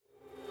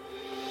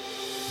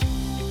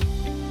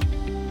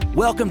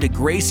Welcome to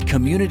Grace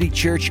Community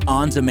Church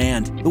On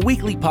Demand, the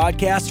weekly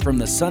podcast from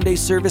the Sunday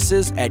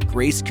services at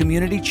Grace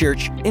Community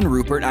Church in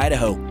Rupert,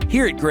 Idaho.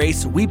 Here at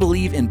Grace, we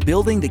believe in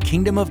building the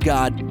kingdom of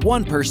God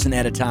one person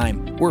at a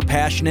time. We're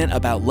passionate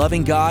about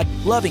loving God,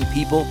 loving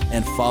people,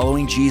 and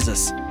following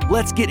Jesus.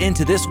 Let's get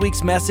into this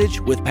week's message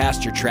with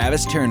Pastor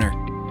Travis Turner.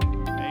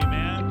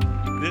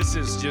 Amen. This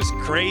is just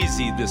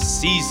crazy, the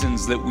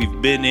seasons that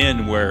we've been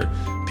in where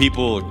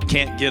people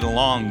can't get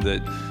along,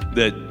 that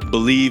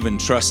believe and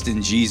trust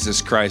in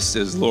Jesus Christ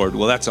as Lord.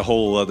 Well, that's a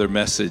whole other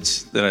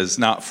message that is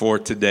not for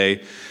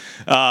today.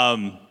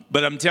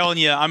 But I'm telling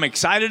you, I'm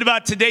excited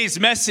about today's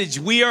message.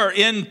 We are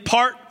in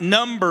part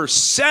number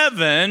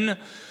 7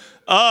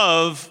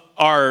 of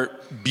our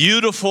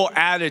Beautiful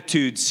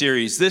Attitude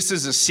series. This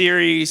is a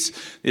series,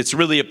 it's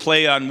really a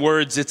play on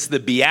words. It's the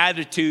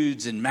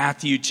Beatitudes in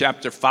Matthew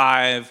chapter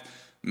 5,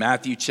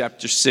 Matthew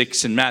chapter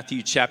 6, and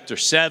Matthew chapter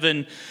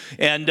 7.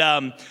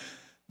 And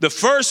the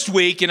first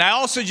week, and I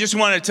also just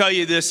want to tell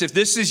you this, if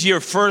this is your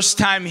first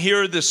time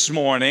here this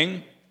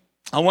morning,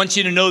 I want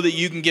you to know that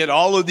you can get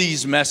all of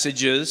these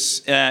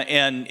messages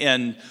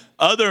and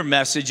other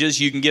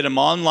messages. You can get them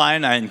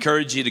online. I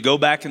encourage you to go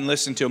back and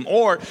listen to them.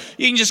 Or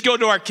you can just go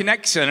to our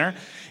Connect Center,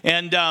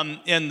 and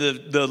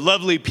the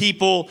lovely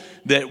people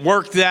that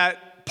work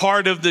that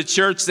part of the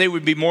church, they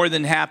would be more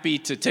than happy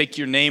to take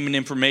your name and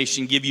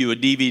information, give you a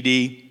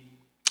DVD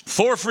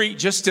for free,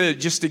 just to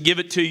give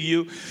it to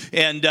you,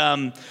 and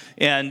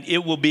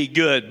it will be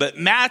good. But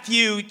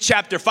Matthew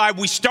chapter 5,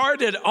 we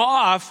started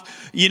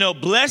off,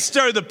 blessed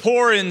are the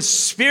poor in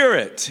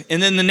spirit.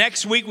 And then the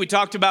next week we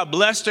talked about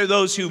blessed are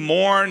those who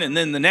mourn. And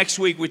then the next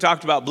week we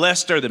talked about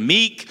blessed are the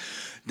meek.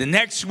 The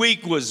next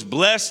week was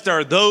blessed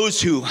are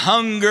those who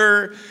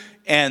hunger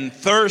and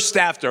thirst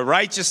after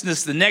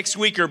righteousness. The next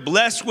week, or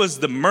blessed was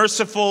the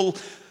merciful.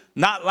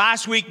 Not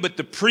last week, but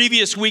the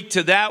previous week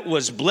to that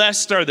was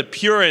blessed are the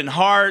pure in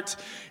heart.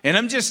 And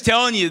I'm just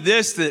telling you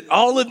this, that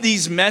all of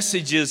these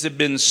messages have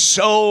been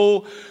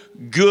so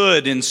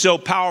good and so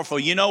powerful.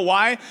 You know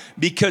why?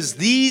 Because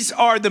these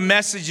are the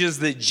messages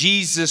that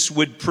Jesus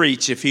would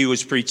preach if he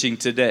was preaching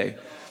today.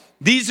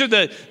 These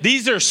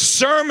are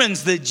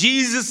sermons that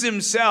Jesus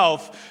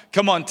himself,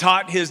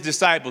 taught his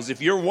disciples.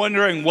 If you're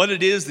wondering what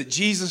it is that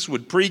Jesus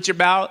would preach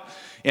about,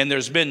 and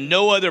there's been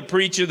no other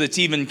preacher that's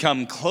even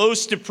come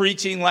close to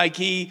preaching like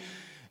he.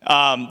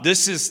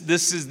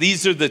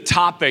 These are the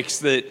topics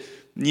that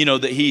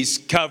that he's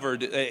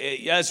covered,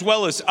 as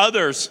well as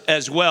others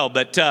as well.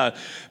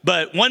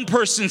 But one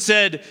person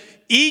said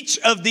each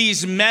of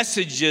these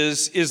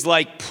messages is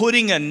like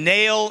putting a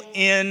nail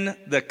in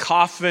the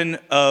coffin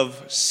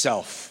of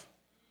self.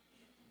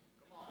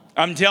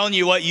 I'm telling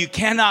you what, you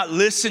cannot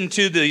listen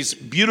to these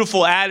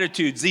beautiful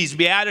attitudes, these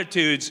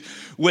Beatitudes,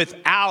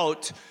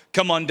 without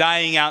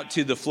dying out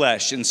to the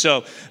flesh. And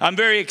so I'm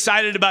very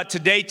excited about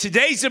today.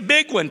 Today's a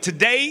big one.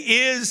 Today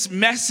is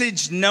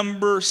message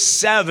number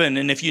 7.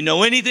 And if you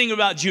know anything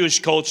about Jewish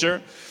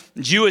culture,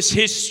 Jewish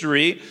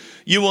history,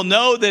 you will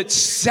know that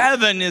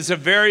 7 is a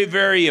very,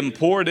 very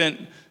important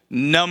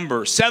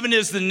number. 7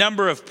 is the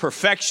number of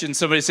perfection.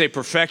 Somebody say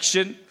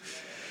perfection.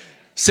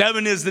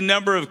 7 is the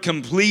number of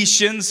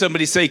completion.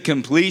 Somebody say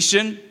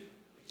completion.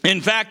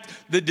 In fact,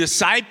 the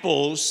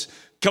disciples,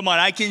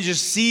 I can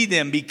just see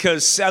them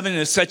because 7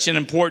 is such an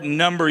important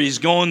number. He's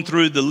going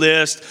through the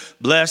list.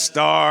 Blessed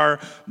are,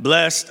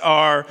 blessed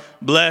are,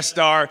 blessed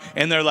are.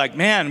 And they're like,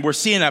 man, we're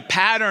seeing a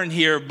pattern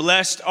here.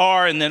 Blessed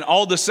are. And then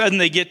all of a sudden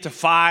they get to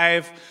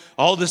 5.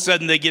 All of a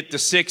sudden they get to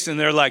 6. And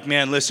they're like,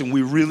 man, listen,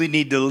 we really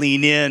need to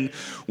lean in.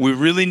 We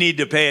really need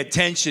to pay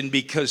attention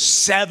because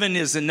 7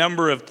 is a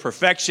number of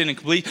perfection and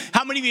complete.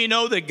 How many of you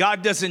know that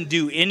God doesn't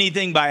do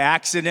anything by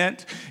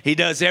accident? He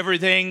does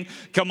everything,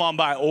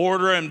 by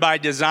order and by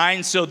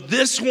design. So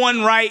this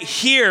one right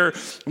here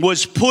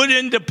was put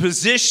into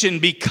position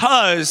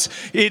because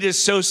it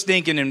is so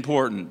stinking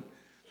important.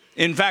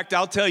 In fact,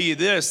 I'll tell you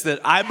this, that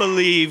I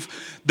believe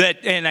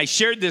that, and I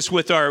shared this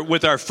with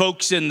our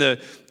folks in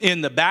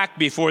the back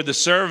before the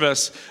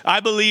service. I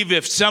believe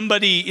if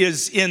somebody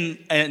is in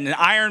an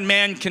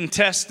Ironman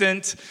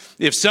contestant,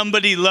 if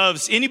somebody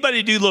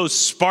anybody do those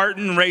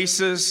Spartan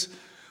races?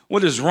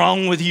 What is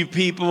wrong with you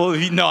people?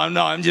 No,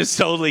 I'm just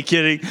totally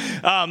kidding.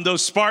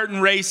 Those Spartan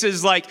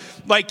races, like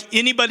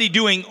anybody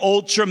doing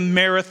ultra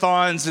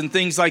marathons and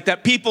things like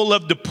that, people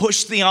love to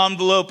push the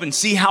envelope and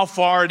see how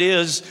far it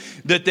is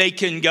that they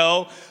can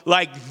go.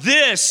 Like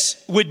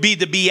this would be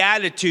the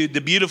beatitude,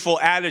 the beautiful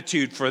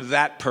attitude for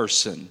that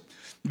person.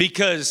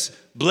 Because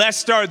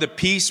blessed are the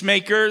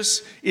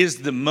peacemakers is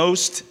the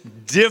most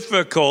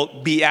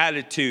difficult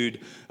beatitude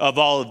of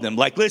all of them.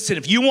 Like, listen,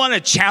 if you want to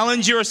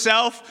challenge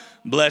yourself,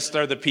 blessed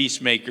are the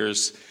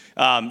peacemakers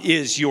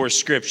is your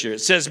scripture.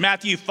 It says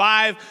Matthew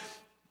 5,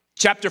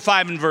 chapter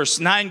 5 and verse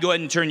 9. Go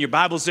ahead and turn your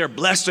Bibles there.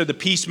 Blessed are the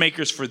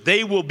peacemakers, for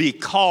they will be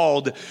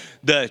called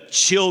the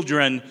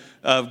children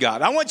of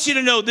God. I want you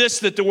to know this,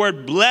 that the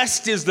word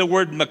blessed is the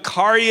word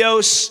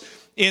makarios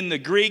in the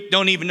Greek.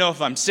 Don't even know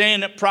if I'm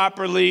saying it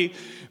properly.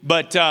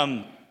 But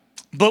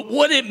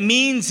what it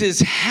means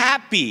is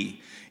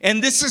happy.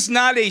 And this is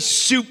not a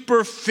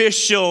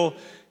superficial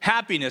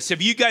happiness.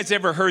 Have you guys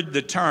ever heard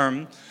the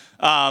term,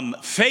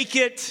 fake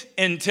it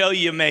until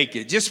you make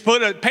it? Just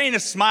paint a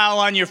smile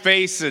on your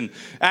face and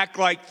act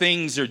like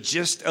things are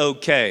just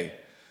okay.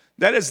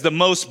 That is the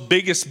most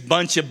biggest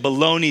bunch of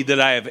baloney that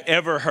I have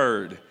ever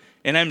heard.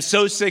 And I'm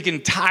so sick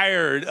and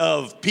tired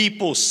of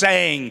people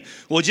saying,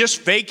 well, just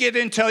fake it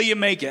until you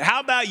make it.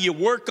 How about you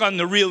work on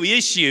the real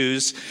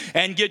issues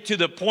and get to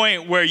the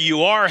point where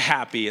you are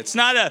happy? It's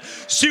not a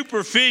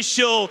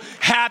superficial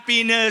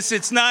happiness.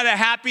 It's not a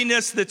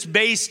happiness that's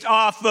based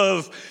off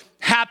of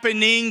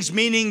happenings,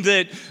 meaning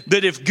that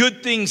if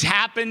good things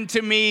happen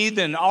to me,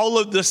 then all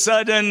of a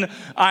sudden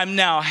I'm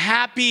now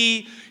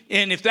happy.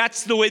 And if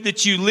that's the way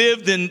that you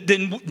live,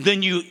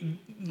 then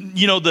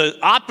you know, the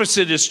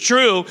opposite is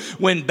true.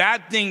 When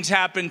bad things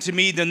happen to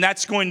me, then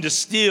that's going to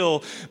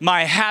steal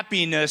my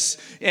happiness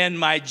and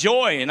my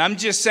joy. And I'm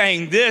just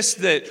saying this,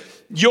 that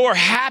your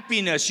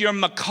happiness, your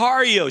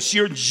makarios,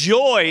 your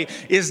joy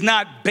is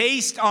not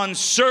based on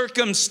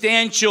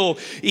circumstantial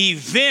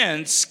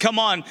events. Come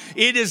on.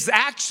 It is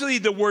actually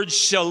the word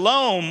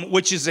shalom,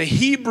 which is a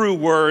Hebrew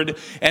word.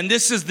 And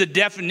this is the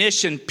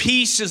definition.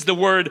 Peace is the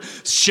word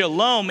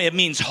shalom. It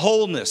means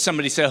wholeness.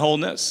 Somebody say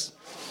wholeness.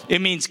 It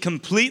means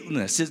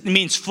completeness. It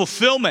means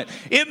fulfillment.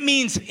 It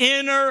means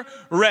inner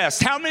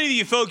rest. How many of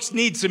you folks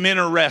need some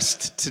inner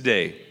rest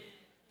today?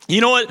 You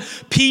know what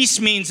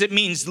peace means? It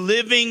means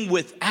living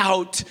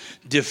without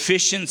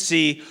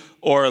deficiency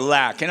or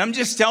lack. And I'm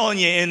just telling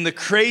you, in the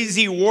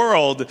crazy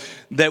world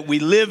that we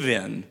live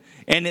in,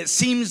 and it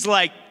seems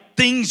like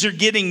things are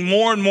getting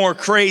more and more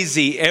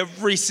crazy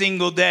every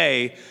single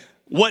day,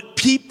 what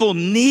people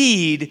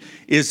need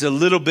is a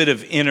little bit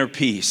of inner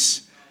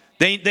peace.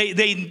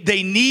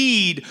 They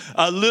need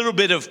a little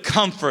bit of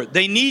comfort.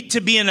 They need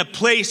to be in a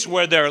place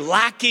where they're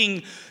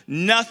lacking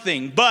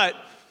nothing. But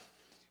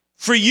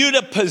for you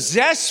to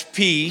possess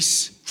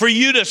peace, for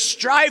you to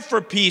strive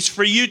for peace,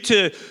 for you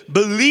to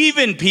believe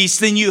in peace,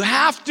 then you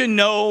have to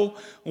know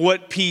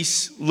what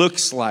peace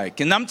looks like.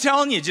 And I'm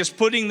telling you, just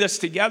putting this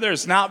together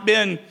has not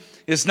been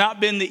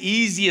the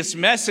easiest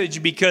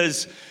message,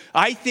 because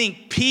I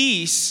think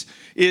peace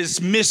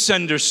is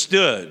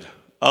misunderstood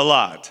a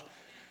lot.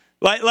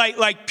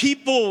 Like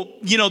people,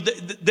 you know,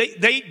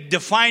 they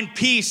define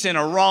peace in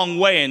a wrong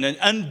way, in an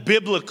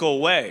unbiblical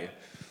way.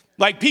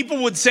 Like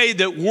people would say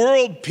that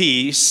world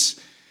peace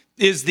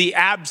is the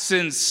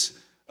absence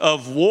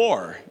of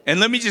war. And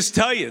let me just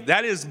tell you,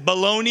 that is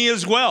baloney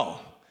as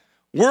well.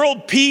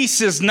 World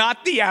peace is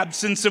not the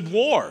absence of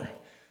war.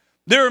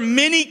 There are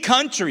many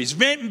countries,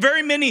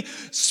 very many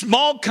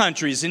small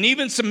countries, and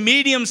even some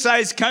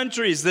medium-sized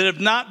countries that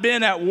have not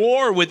been at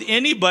war with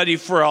anybody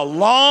for a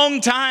long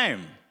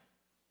time.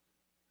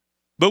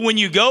 But when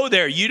you go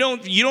there, you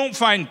don't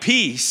find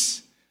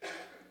peace.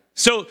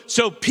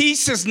 So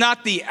peace is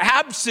not the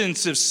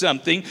absence of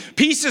something.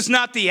 Peace is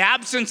not the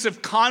absence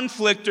of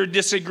conflict or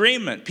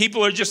disagreement.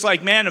 People are just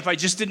like, man, if I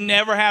just didn't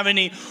ever have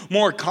any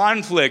more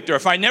conflict, or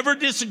if I never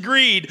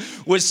disagreed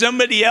with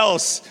somebody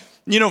else,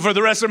 you know, for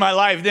the rest of my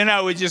life, then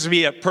I would just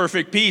be at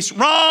perfect peace.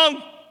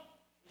 Wrong!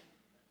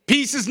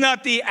 Peace is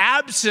not the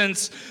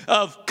absence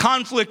of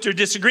conflict or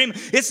disagreement.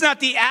 It's not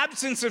the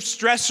absence of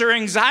stress or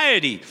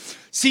anxiety.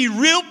 See,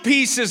 real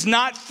peace is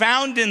not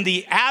found in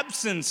the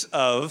absence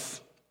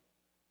of.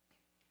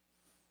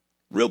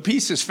 Real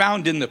peace is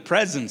found in the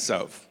presence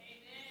of.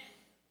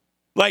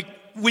 Like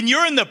when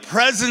you're in the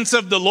presence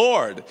of the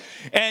Lord,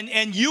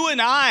 and you and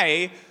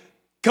I,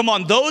 come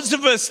on, those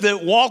of us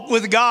that walk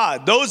with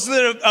God, those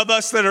of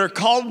us that are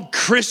called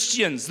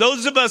Christians,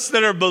 those of us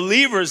that are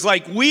believers,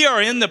 like we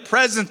are in the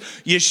presence,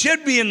 you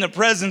should be in the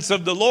presence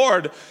of the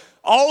Lord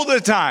all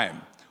the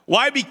time.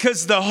 Why?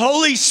 Because the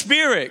Holy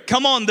Spirit,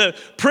 come on, the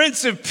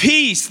Prince of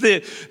Peace,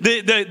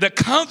 the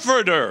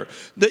Comforter,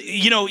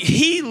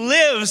 He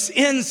lives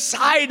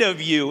inside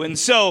of you. And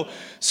so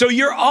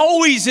you're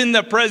always in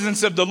the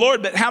presence of the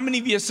Lord. But how many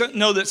of you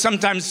know that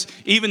sometimes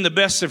even the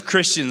best of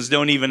Christians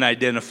don't even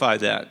identify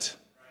that?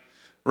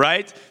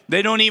 Right?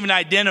 They don't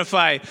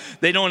identify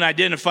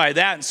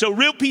that. And so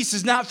real peace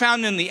is not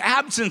found in the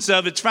absence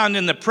of, it's found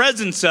in the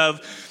presence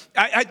of.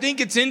 I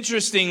think it's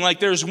interesting, like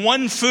there's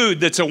one food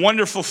that's a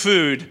wonderful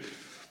food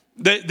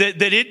that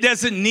it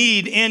doesn't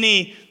need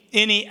any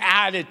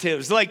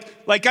additives.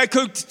 Like I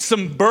cooked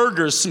some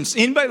burgers.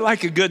 Anybody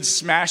like a good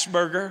smash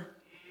burger?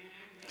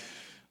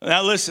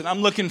 Now listen,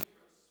 I'm looking for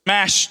a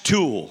smash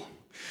tool.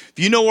 If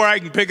you know where I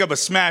can pick up a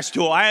smash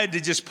tool, I had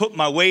to just put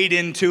my weight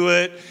into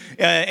it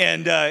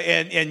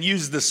and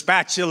use the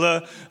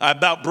spatula. I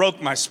about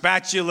broke my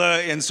spatula,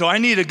 and so I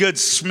need a good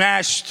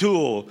smash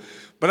tool.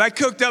 But I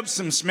cooked up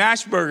some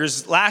smash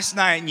burgers last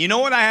night, and you know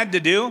what I had to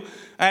do?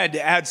 I had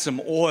to add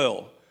some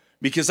oil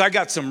because I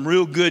got some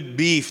real good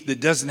beef that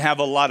doesn't have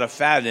a lot of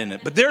fat in it.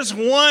 But there's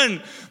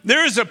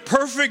a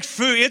perfect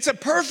food. It's a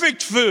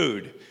perfect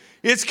food.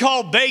 It's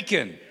called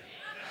bacon.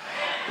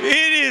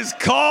 It is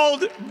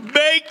called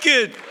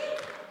bacon.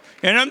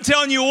 And I'm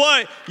telling you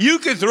what, you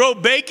could throw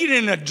bacon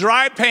in a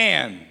dry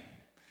pan.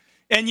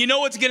 And you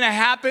know what's going to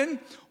happen?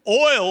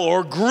 oil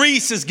or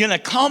grease is going to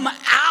come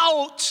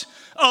out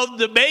of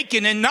the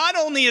bacon. And not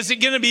only is it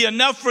going to be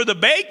enough for the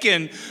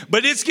bacon,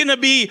 but it's going to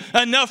be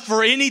enough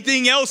for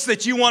anything else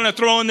that you want to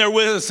throw in there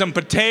with it. Some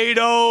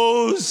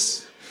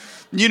potatoes,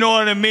 you know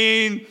what I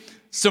mean?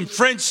 Some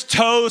French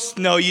toast.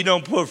 No, you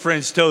don't put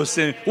French toast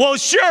in. Well,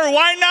 sure,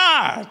 why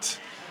not?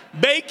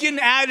 Bacon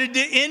added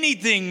to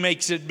anything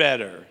makes it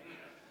better.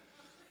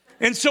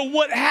 And so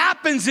what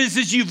happens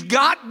is you've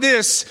got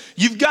this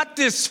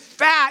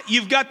fat,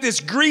 you've got this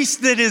grease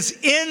that is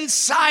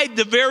inside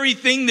the very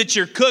thing that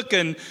you're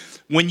cooking.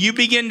 When you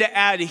begin to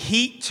add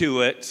heat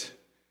to it,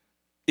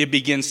 it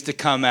begins to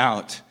come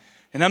out.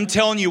 And I'm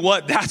telling you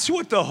what, that's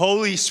what the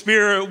Holy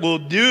Spirit will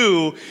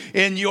do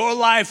in your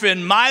life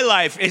and my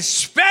life,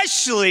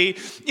 especially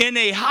in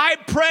a high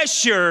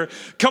pressure,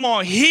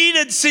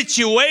 heated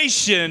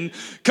situation.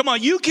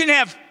 You can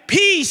have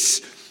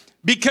peace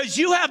because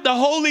you have the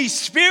Holy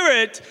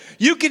Spirit.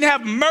 You can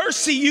have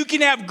mercy, you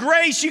can have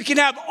grace, you can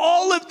have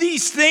all of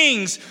these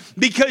things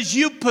because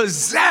you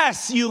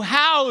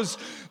house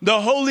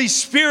the Holy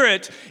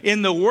Spirit.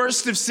 In the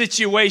worst of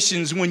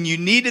situations, when you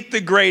need it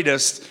the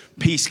greatest,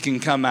 peace can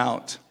come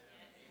out.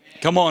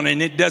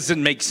 And it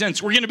doesn't make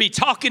sense. We're going to be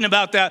talking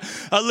about that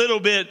a little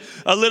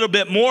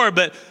bit more,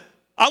 but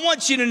I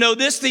want you to know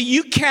this, that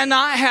you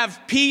cannot have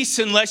peace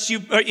unless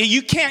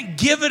you can't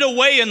give it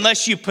away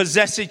unless you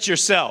possess it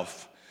yourself.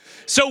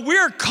 So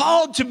we're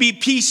called to be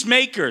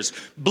peacemakers.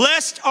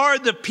 Blessed are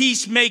the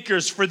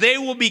peacemakers, for they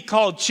will be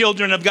called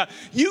children of God.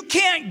 You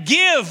can't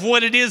give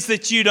what it is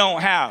that you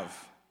don't have.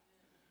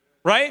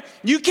 Right?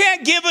 You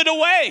can't give it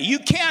away. You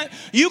can't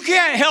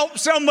help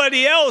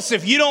somebody else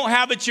if you don't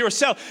have it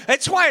yourself.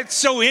 That's why it's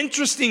so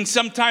interesting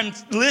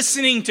sometimes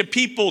listening to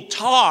people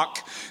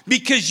talk,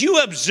 because you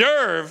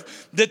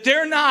observe that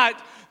they're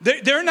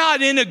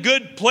not in a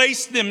good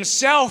place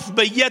themselves,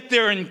 but yet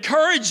they're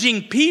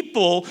encouraging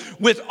people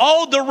with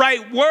all the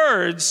right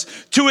words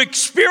to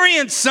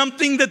experience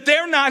something that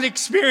they're not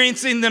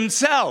experiencing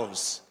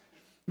themselves.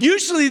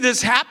 Usually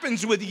this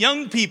happens with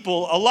young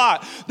people a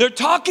lot. They're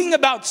talking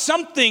about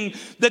something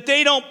that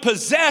they don't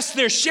possess.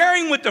 They're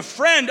sharing with a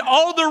friend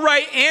all the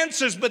right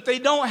answers, but they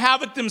don't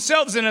have it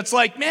themselves. And it's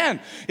like, man,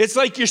 it's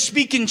like you're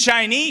speaking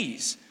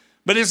Chinese.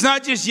 But it's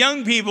not just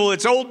young people,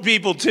 it's old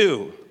people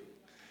too.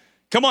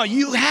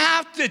 You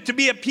have to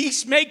be a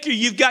peacemaker.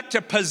 You've got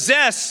to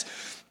possess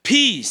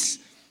peace.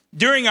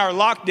 During our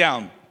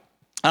lockdown,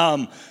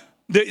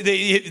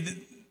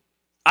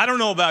 I don't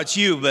know about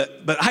you,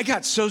 but I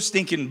got so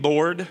stinking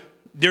bored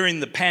during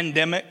the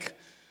pandemic.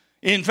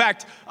 In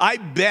fact, I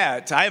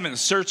haven't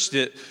searched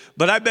it,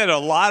 but I bet a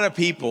lot of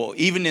people,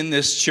 even in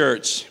this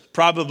church,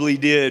 probably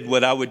did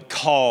what I would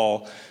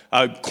call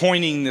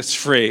coining this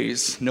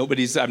phrase.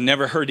 I've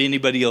never heard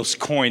anybody else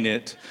coin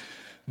it,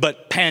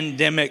 but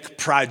pandemic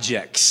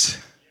projects.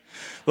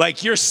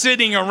 Like you're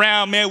sitting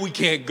around, man, we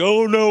can't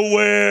go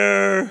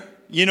nowhere.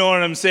 You know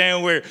what I'm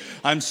saying?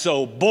 I'm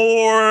so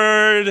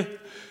bored.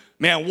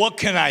 Man, what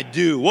can I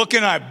do? What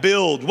can I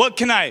build? What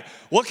can I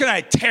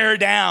tear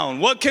down?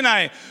 What can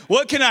I?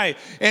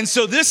 And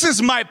so this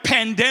is my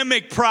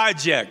pandemic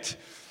project.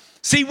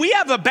 See, we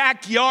have a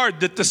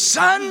backyard that the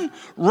sun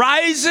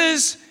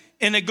rises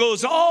and it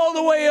goes all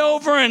the way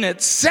over and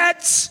it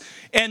sets.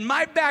 And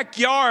my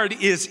backyard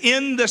is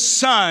in the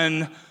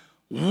sun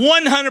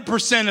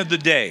 100% of the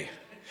day.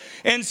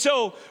 And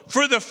so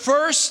for the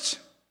first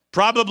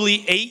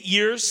probably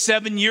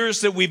 7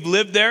 years that we've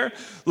lived there,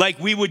 like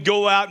we would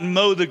go out and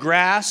mow the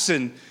grass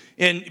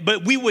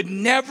but we would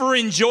never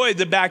enjoy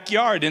the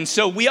backyard. And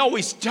so we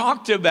always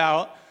talked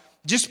about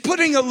just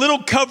putting a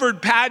little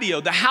covered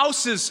patio. The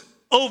house is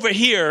over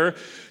here,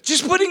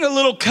 just putting a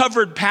little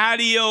covered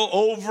patio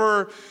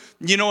over,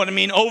 you know what I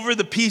mean, over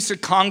the piece of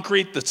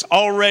concrete that's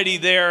already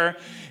there.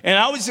 And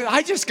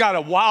I just got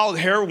a wild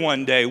hair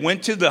one day,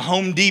 went to the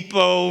Home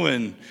Depot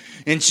and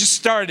just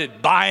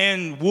started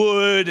buying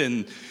wood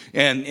and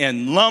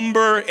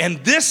lumber.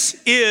 And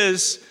this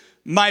is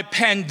my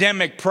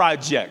pandemic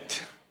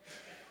project.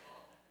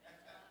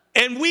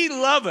 And we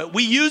love it.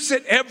 We use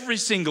it every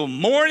single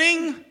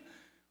morning.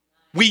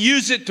 We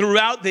use it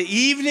throughout the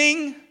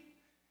evening.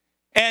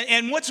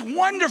 And what's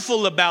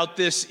wonderful about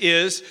this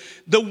is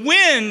the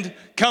wind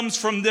comes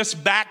from this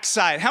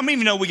backside. How many of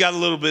you know we got a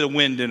little bit of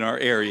wind in our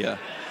area?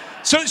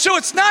 So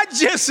it's not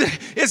just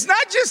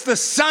the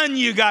sun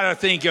you got to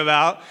think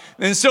about.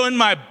 And so in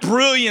my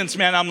brilliance,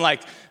 man, I'm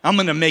like, I'm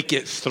going to make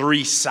it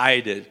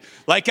three-sided.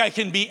 Like I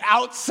can be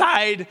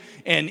outside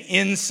and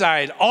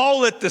inside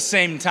all at the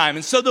same time.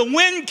 And so the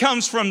wind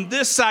comes from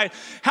this side.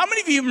 How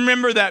many of you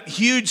remember that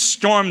huge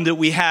storm that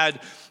we had,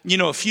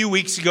 a few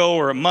weeks ago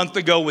or a month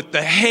ago with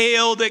the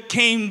hail that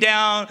came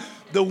down?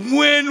 The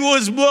wind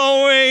was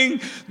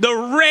blowing, the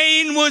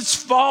rain was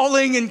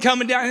falling and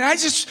coming down. And I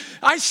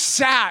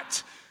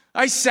sat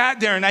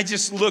there and I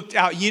just looked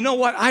out. You know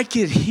what? I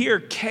could hear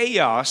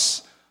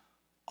chaos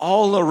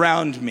all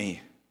around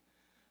me.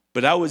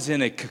 But I was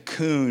in a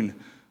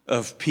cocoon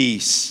of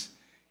peace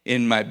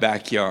in my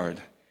backyard.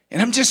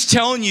 And I'm just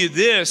telling you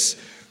this,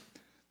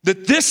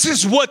 that this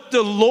is what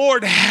the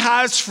Lord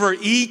has for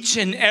each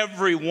and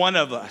every one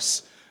of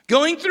us.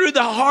 Going through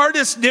the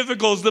hardest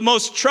difficulties, the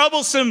most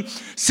troublesome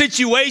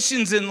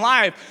situations in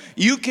life,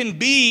 you can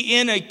be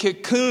in a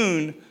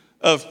cocoon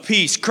of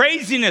peace.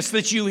 Craziness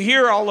that you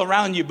hear all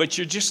around you, but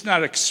you're just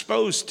not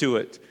exposed to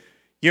it.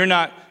 You're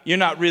not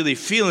really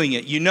feeling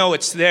it. You know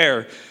it's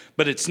there,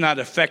 but it's not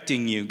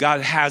affecting you.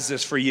 God has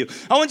this for you.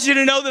 I want you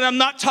to know that I'm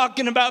not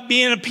talking about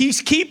being a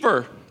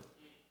peacekeeper.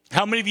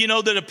 How many of you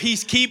know that a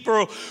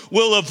peacekeeper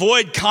will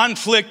avoid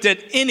conflict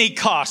at any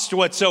cost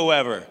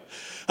whatsoever?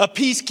 A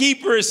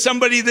peacekeeper is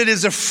somebody that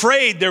is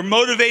afraid. They're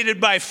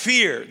motivated by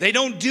fear. They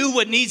don't do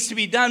what needs to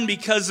be done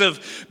because of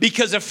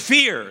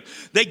fear.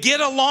 They get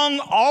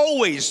along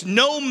always,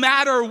 no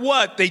matter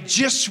what. They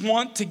just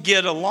want to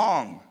get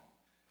along.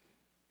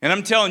 And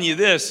I'm telling you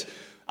this,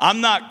 I'm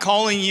not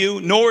calling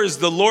you, nor is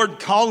the Lord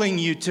calling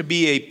you to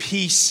be a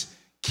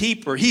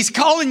peacekeeper. He's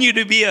calling you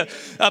to be a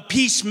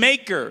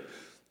peacemaker.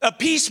 A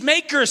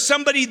peacemaker is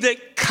somebody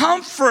that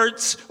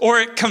comforts or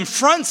it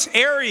confronts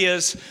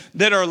areas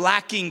that are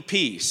lacking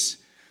peace.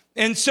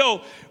 And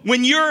so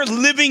when you're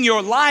living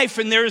your life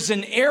and there's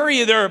an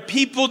area, there are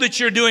people that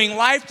you're doing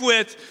life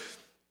with,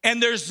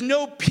 and there's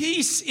no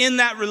peace in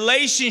that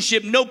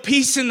relationship, no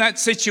peace in that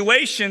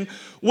situation,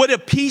 what a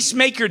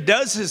peacemaker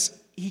does is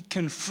he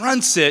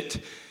confronts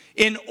it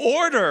in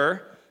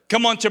order,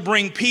 to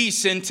bring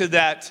peace into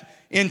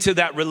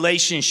that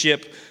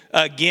relationship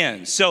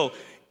again. So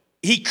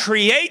he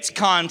creates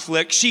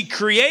conflict, she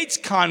creates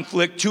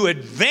conflict to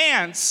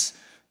advance,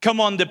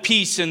 the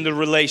peace in the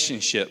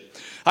relationship.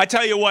 I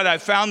tell you what, I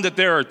found that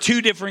there are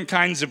two different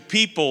kinds of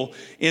people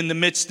in the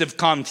midst of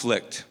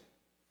conflict.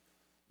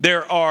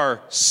 There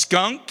are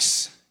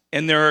skunks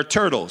and there are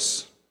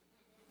turtles.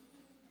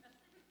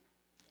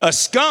 A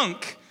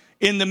skunk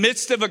in the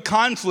midst of a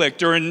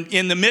conflict or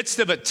in the midst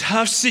of a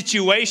tough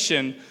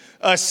situation,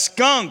 a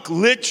skunk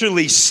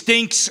literally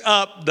stinks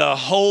up the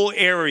whole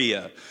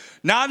area.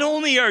 Not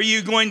only are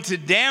you going to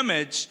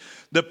damage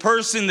the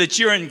person that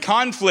you're in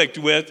conflict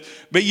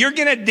with, but you're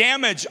going to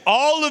damage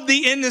all of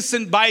the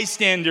innocent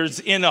bystanders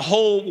in a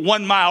whole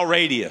 1 mile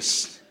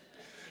radius.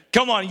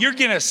 Come on, you're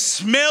going to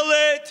smell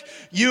it.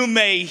 You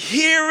may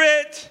hear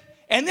it.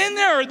 And then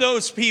there are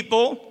those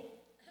people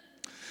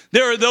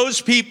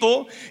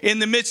in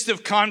the midst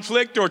of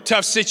conflict or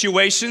tough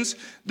situations.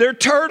 They're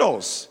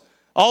turtles.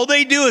 All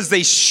they do is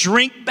they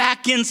shrink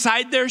back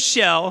inside their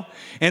shell,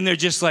 and they're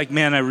just like,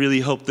 man, I really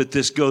hope that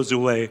this goes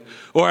away.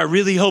 Or I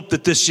really hope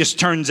that this just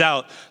turns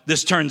out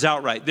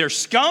right. They're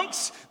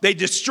skunks, they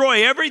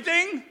destroy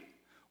everything.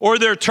 Or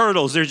they're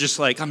turtles, they're just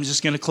like, I'm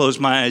just going to close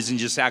my eyes and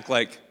just act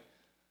like,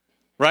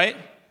 right?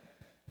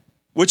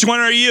 Which one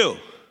are you?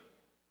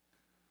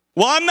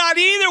 Well, I'm not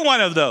either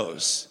one of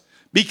those.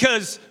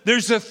 Because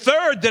there's a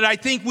third that I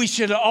think we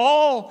should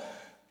all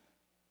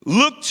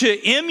look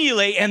to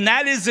emulate, and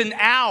that is an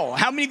owl.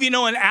 How many of you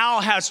know an owl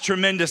has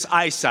tremendous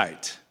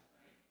eyesight?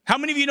 How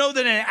many of you know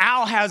that an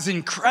owl has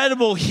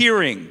incredible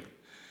hearing?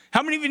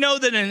 How many of you know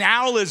that an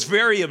owl is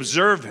very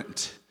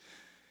observant?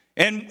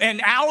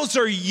 And owls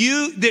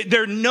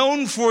they're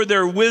known for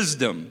their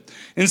wisdom.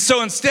 And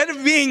so instead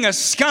of being a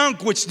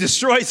skunk, which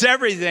destroys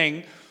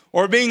everything,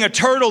 or being a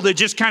turtle that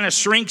just kind of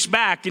shrinks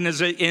back and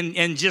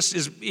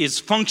is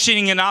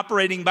functioning and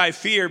operating by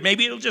fear,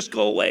 maybe it'll just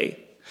go away.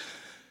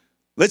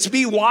 Let's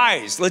be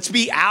wise. Let's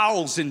be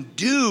owls and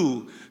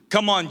do,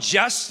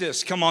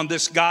 justice,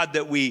 this God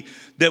that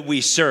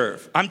we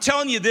serve. I'm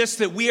telling you this,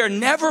 that we are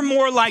never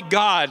more like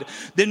God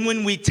than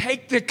when we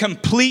take the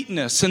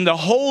completeness and the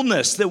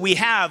wholeness that we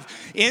have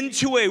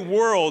into a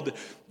world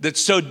that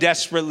so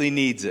desperately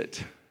needs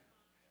it.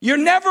 You're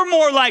never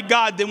more like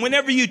God than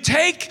whenever you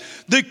take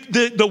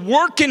the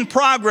work in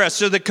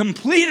progress or the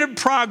completed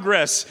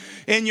progress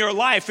in your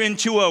life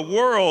into a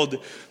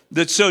world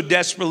that so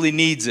desperately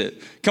needs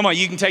it. Come on,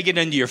 you can take it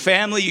into your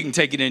family, you can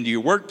take it into your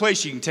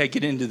workplace, you can take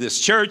it into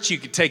this church, you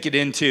can take it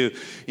into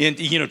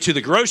to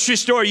the grocery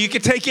store, you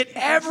can take it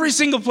every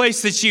single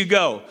place that you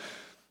go.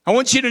 I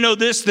want you to know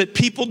this, that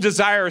people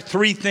desire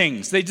three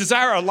things. They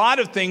desire a lot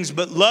of things,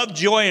 but love,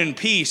 joy, and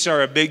peace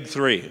are a big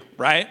three,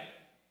 right?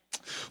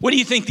 What do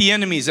you think the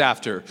enemy's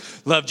after?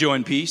 Love, joy,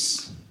 and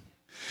peace.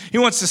 He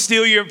wants to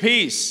steal your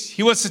peace.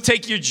 He wants to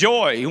take your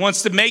joy. He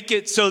wants to make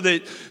it so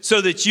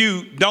that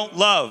you don't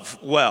love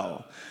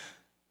well.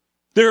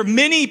 There are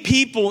many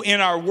people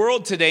in our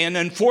world today, and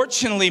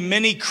unfortunately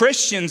many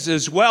Christians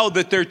as well,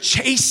 that they're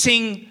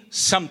chasing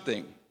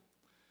something.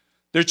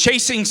 They're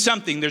chasing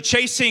something. They're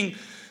chasing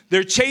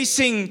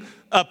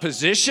a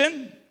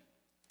position.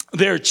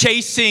 They're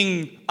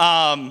chasing,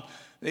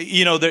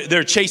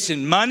 they're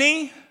chasing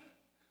money.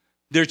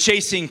 They're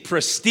chasing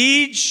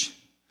prestige.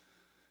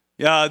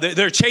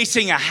 They're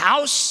chasing a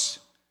house.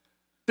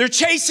 They're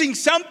chasing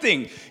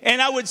something. And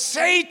I would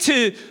say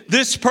to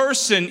this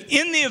person,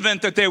 in the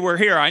event that they were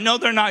here, I know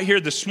they're not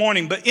here this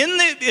morning, but in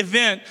the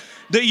event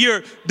that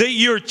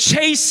you're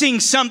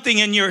chasing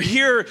something and you're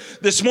here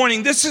this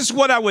morning, this is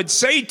what I would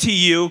say to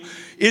you,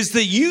 is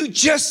that you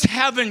just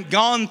haven't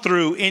gone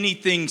through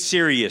anything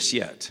serious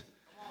yet.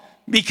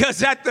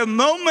 Because at the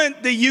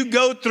moment that you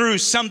go through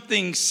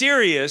something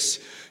serious,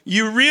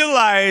 you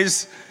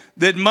realize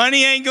that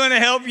money ain't going to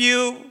help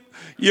you.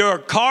 Your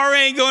car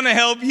ain't going to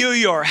help you.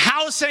 Your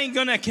house ain't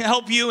going to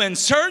help you. And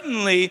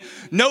certainly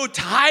no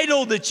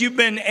title that you've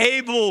been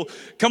able,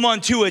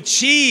 to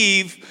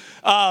achieve,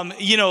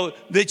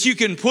 that you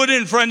can put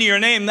in front of your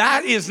name,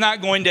 that is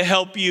not going to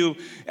help you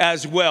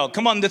as well.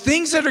 Come on, the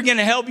things that are going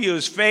to help you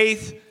is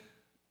faith,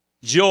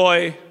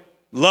 joy,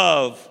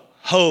 love,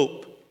 hope,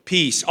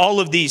 peace, all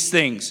of these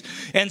things.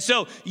 And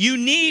so you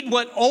need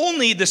what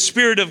only the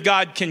Spirit of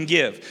God can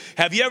give.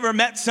 Have you ever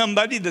met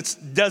somebody that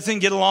doesn't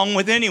get along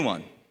with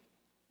anyone?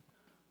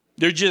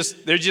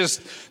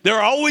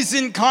 They're always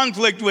in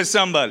conflict with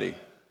somebody.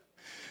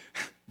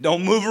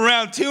 Don't move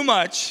around too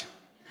much.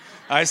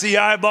 I see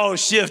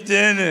eyeballs shifting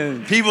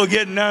and people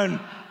getting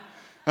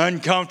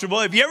uncomfortable.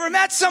 Have you ever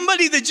met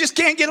somebody that just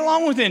can't get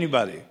along with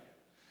anybody?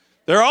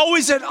 They're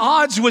always at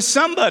odds with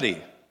somebody.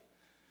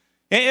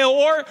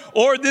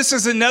 Or this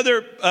is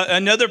another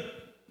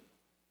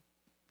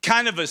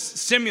kind of a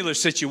similar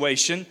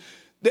situation.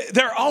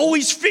 They're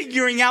always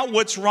figuring out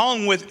what's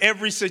wrong with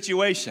every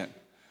situation.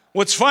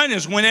 What's fun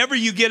is whenever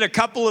you get a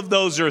couple of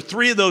those or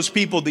three of those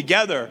people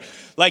together,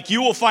 like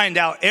you will find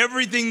out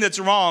everything that's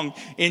wrong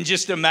in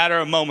just a matter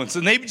of moments.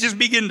 And they just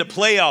begin to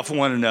play off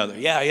one another.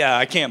 Yeah,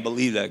 I can't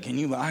believe that.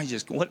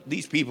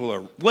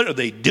 What are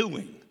they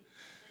doing?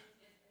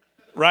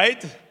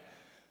 Right?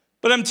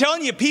 But I'm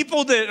telling you,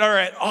 people that are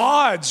at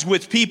odds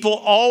with people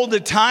all the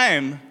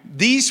time,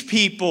 these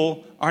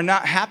people are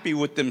not happy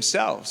with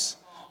themselves.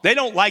 They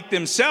don't like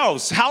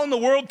themselves. How in the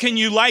world can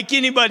you like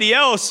anybody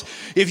else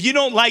if you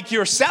don't like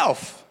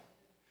yourself?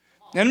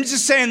 And I'm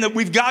just saying that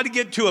we've got to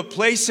get to a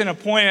place and a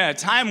point at a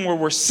time where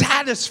we're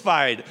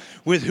satisfied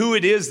with who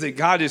it is that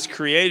God has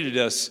created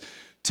us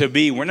to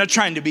be. We're not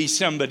trying to be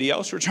somebody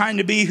else. We're trying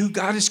to be who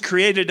God has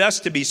created us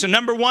to be. So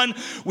number one,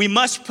 we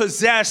must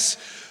possess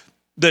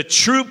the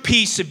true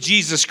peace of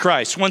Jesus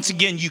Christ. Once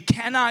again, you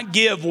cannot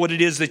give what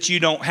it is that you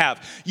don't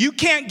have. You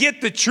can't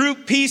get the true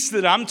peace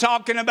that I'm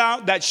talking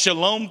about, that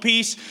shalom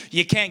peace.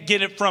 You can't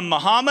get it from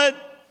Muhammad.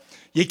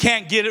 You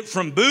can't get it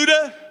from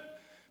Buddha.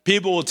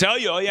 People will tell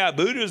you, oh yeah,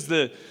 Buddha's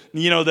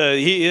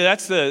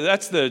that's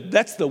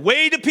the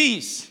way to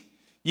peace.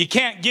 You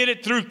can't get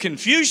it through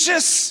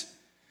Confucius.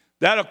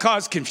 That'll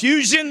cause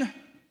confusion.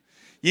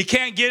 You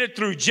can't get it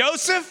through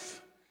Joseph.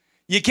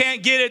 You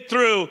can't get it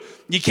through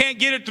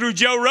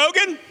Joe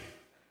Rogan.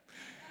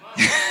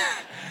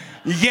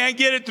 You can't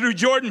get it through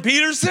Jordan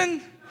Peterson.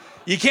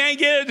 You can't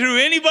get it through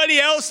anybody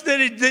else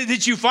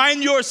that you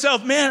find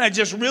yourself, man, I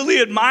just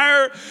really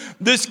admire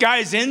this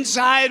guy's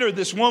insight or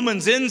this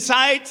woman's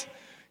insight.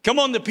 Come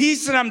on, the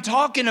peace that I'm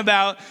talking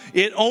about,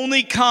 it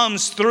only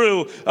comes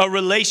through a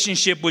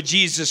relationship with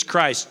Jesus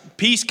Christ.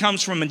 Peace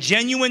comes from a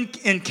genuine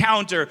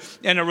encounter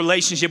and a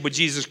relationship with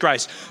Jesus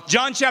Christ.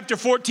 John chapter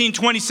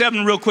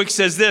 14:27 real quick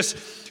says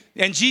this,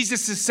 and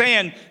Jesus is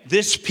saying,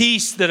 this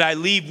peace that I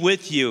leave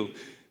with you,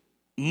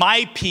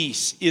 my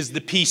peace is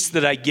the peace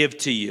that I give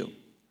to you.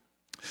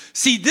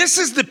 See, this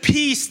is the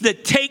peace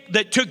that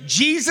took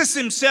Jesus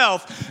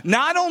himself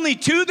not only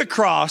to the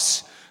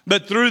cross,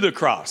 but through the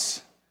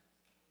cross.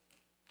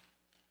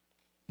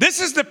 This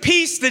is the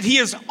peace that he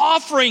is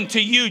offering to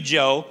you,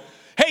 Joe.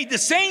 Hey, the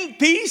same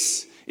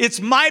peace,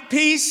 it's my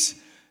peace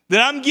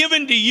that I'm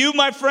giving to you,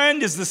 my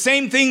friend, is the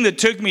same thing that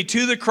took me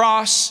to the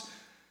cross,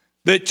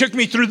 that took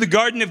me through the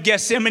Garden of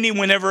Gethsemane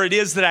whenever it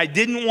is that I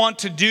didn't want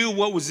to do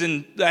what was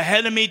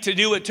ahead of me to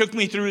do. It took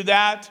me through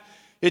that.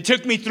 It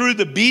took me through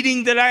the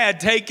beating that I had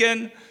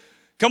taken.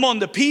 Come on,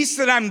 the peace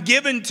that I'm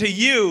giving to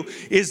you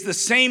is the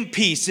same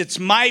peace. It's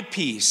my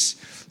peace.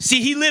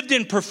 See, he lived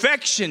in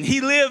perfection. He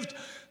lived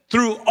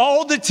through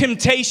all the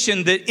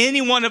temptation that any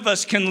one of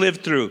us can live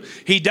through.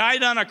 He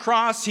died on a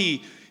cross.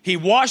 He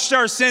washed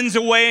our sins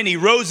away, and he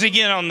rose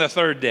again on the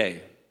third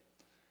day.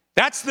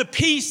 That's the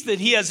peace that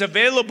he has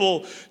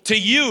available to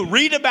you.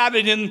 Read about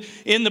it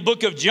in the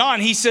book of John.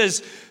 He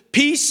says,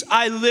 peace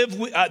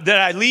that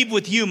I leave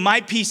with you, my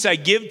peace I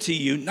give to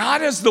you,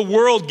 not as the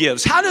world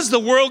gives. How does the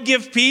world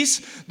give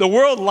peace? The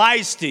world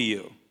lies to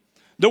you.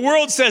 The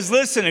world says,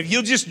 listen, if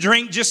you'll just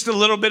drink just a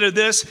little bit of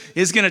this,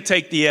 it's going to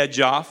take the edge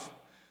off.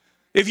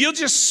 If you'll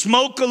just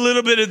smoke a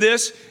little bit of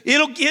this,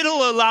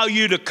 it'll allow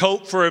you to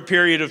cope for a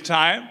period of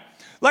time.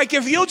 Like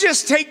if you'll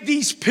just take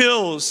these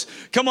pills,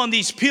 come on,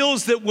 these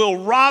pills that will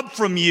rob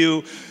from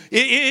you,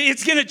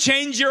 it's going to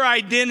change your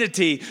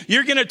identity.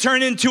 You're going to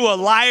turn into a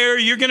liar.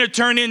 You're going to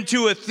turn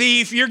into a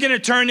thief. You're going to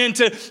turn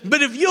into,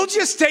 but if you'll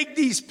just take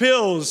these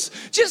pills,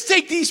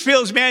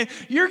 man,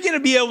 you're going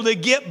to be able to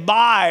get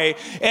by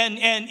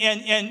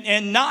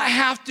and not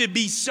have to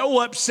be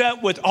so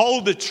upset with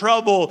all the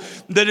trouble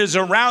that is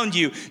around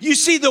you. You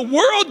see, the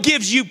world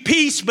gives you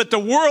peace, but the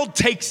world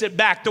takes it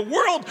back. The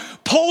world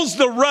pulls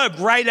the rug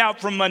right out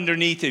from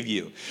underneath of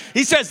you.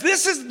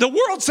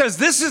 The world says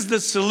this is the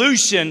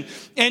solution,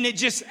 and it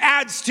just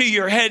adds to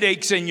your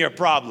headaches and your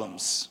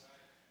problems.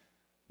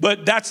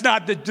 But that's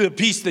not the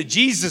peace that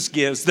Jesus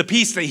gives. The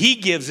peace that he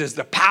gives is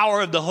the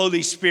power of the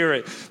Holy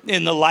Spirit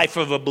in the life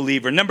of a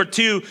believer. Number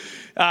two,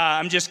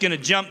 I'm just going to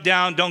jump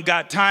down. Don't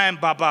got time.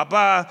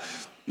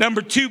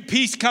 Number 2,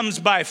 peace comes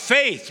by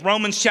faith.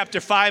 Romans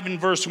chapter 5 and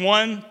verse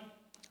 1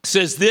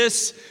 says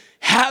this,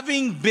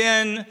 having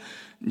been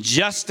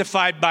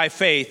justified by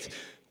faith,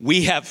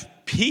 we have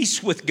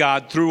peace with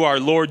God through our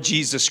Lord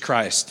Jesus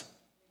Christ.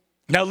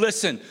 Now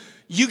listen,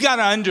 you got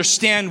to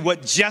understand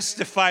what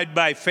justified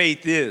by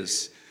faith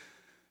is.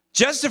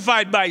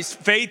 Justified by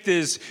faith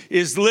is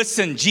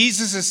listen,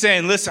 Jesus is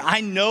saying, listen,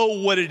 I know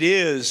what it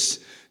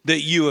is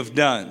that you have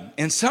done.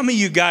 And some of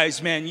you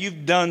guys, man,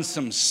 you've done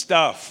some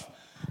stuff.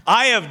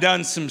 I have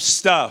done some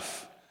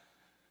stuff.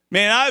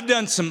 Man, I've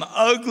done some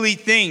ugly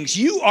things.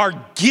 You are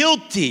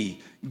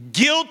guilty,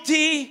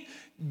 guilty,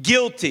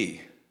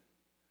 guilty.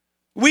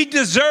 We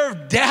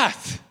deserve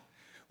death.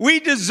 We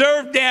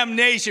deserve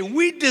damnation.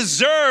 We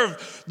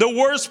deserve the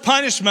worst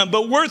punishment,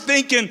 but we're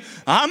thinking,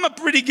 I'm a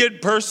pretty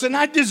good person.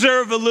 I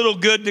deserve a little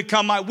good to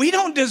come out. We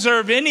don't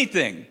deserve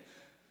anything.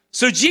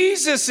 So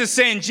Jesus is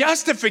saying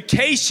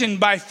justification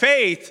by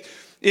faith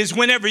is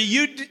whenever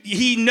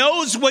he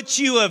knows what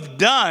you have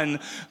done,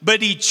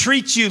 but he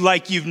treats you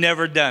like you've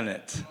never done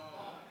it.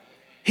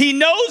 He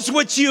knows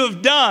what you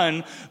have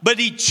done, but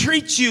he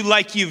treats you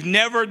like you've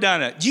never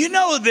done it. Do you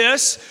know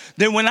this?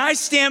 That when I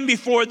stand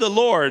before the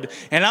Lord,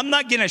 and I'm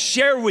not going to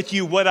share with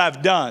you what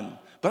I've done,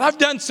 but I've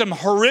done some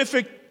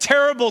horrific,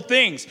 terrible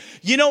things.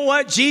 You know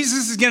what?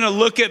 Jesus is going to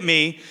look at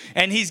me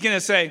and he's going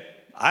to say,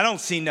 I don't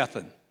see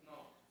nothing.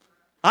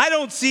 I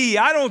don't see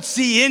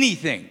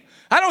anything.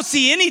 I don't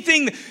see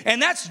anything.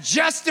 And that's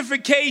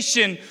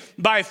justification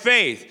by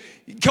faith.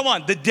 Come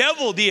on, the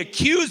devil, the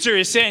accuser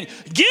is saying,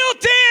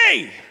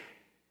 guilty.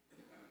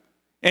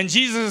 And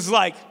Jesus is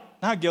like,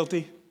 not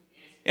guilty.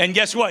 And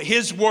guess what?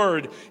 His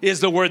word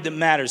is the word that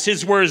matters.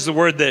 His word is the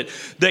word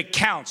that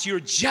counts. You're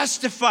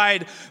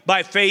justified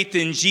by faith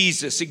in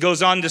Jesus. It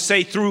goes on to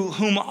say, through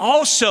whom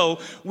also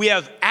we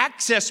have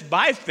access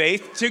by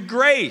faith to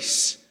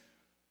grace,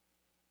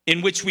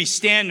 in which we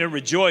stand and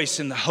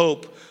rejoice in the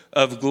hope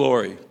of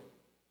glory.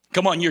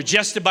 Come on, you're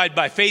justified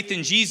by faith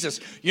in Jesus.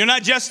 You're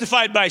not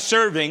justified by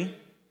serving.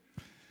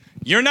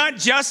 You're not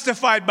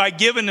justified by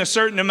giving a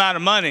certain amount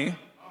of money.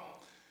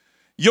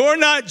 You're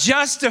not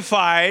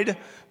justified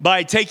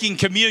by taking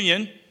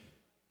communion.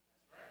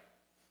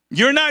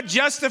 You're not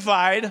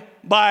justified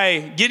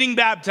by getting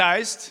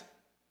baptized.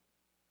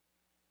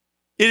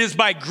 It is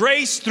by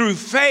grace through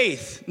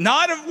faith,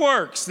 not of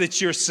works, that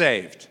you're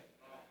saved.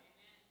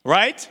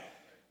 Right?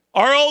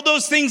 Are all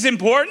those things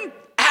important?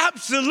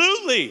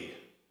 Absolutely.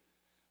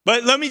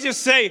 But let me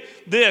just say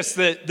this,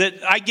 that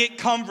I get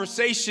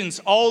conversations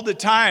all the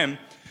time,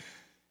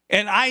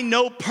 and I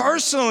know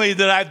personally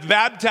that I've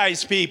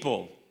baptized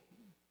people.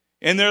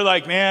 And they're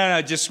like, man,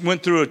 I just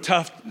went through a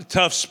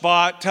tough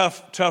spot,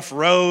 tough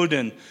road,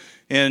 and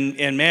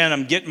man,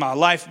 I'm getting my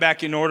life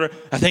back in order.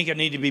 I think I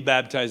need to be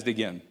baptized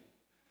again.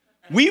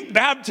 We've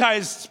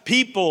baptized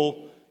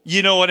people,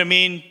 you know what I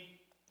mean,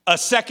 a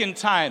second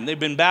time. They've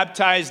been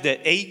baptized at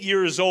 8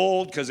 years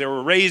old because they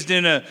were raised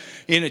in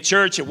a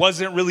church. It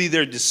wasn't really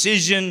their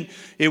decision.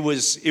 It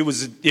was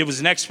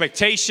an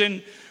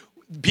expectation.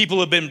 People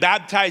have been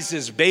baptized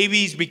as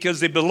babies because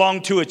they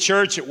belonged to a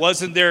church. It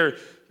wasn't their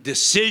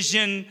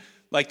decision.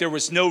 Like there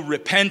was no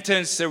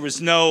repentance. There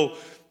was no,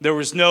 they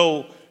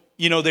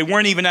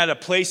weren't even at a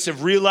place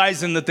of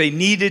realizing that they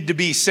needed to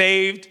be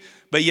saved,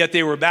 but yet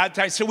they were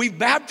baptized. So we've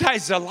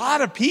baptized a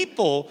lot of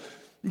people,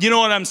 you know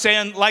what I'm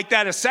saying, like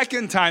that a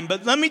second time.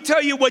 But let me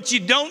tell you what you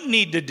don't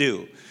need to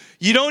do.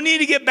 You don't need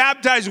to get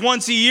baptized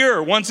once a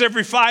year, once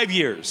every 5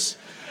 years.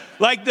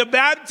 Like the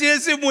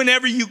baptism,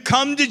 whenever you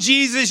come to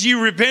Jesus, you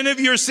repent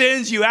of your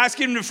sins, you ask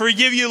him to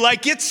forgive you,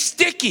 like it's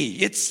sticky,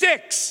 it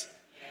sticks.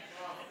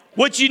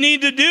 What you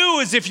need to do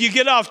is if you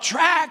get off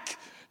track,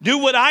 do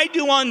what I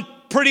do on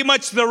pretty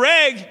much the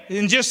reg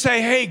and just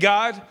say, hey,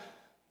 God,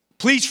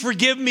 please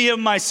forgive me of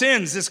my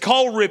sins. It's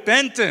called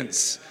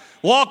repentance.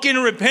 Walk in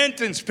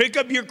repentance. Pick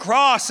up your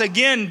cross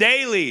again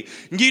daily.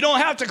 You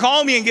don't have to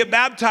call me and get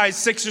baptized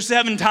 6 or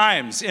 7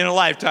 times in a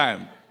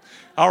lifetime.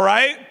 All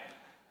right?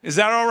 Is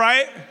that all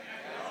right?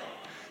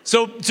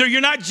 So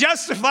you're not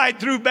justified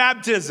through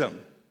baptism.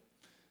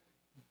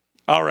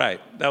 All right,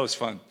 that was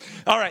fun.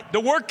 All right, the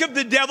work of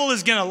the devil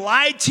is going to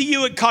lie to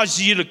you. It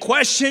causes you to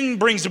question,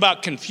 brings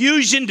about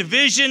confusion,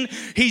 division.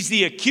 He's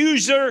the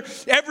accuser.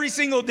 Every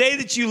single day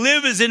that you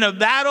live is in a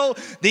battle.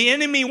 The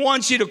enemy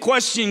wants you to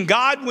question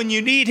God when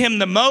you need him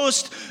the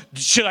most.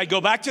 Should I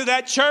go back to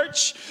that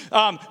church?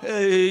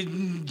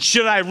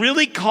 Should I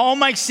really call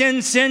my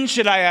sin sin?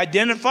 Should I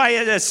identify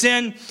it as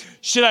sin?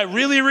 Should I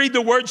really read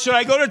the word? Should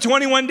I go to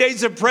 21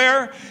 days of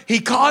prayer?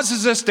 He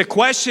causes us to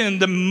question.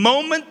 The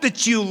moment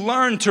that you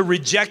learn to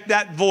reject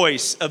that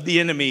voice of the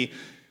enemy,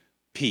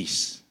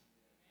 peace,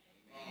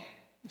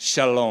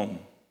 shalom,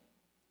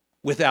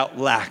 without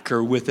lack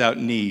or without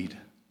need.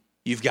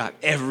 You've got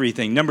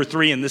everything. Number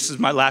 3, and this is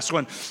my last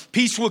one.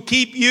 Peace will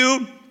keep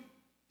you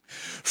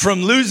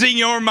from losing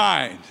your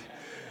mind.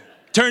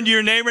 Turn to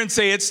your neighbor and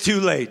say, it's too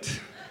late.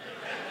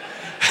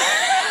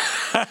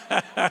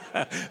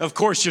 Of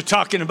course, you're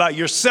talking about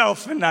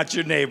yourself and not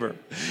your neighbor.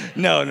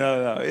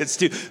 No. It's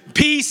too.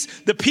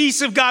 Peace, the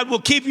peace of God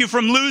will keep you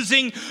from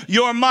losing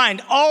your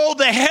mind. All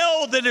the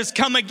hell that has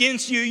come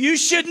against you, you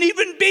shouldn't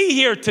even be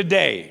here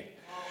today.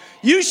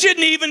 You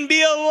shouldn't even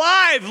be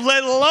alive,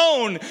 let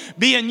alone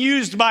being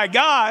used by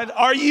God.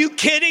 Are you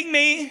kidding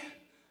me?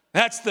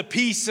 That's the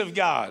peace of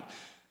God.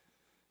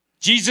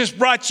 Jesus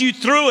brought you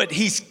through it.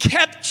 He's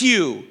kept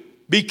you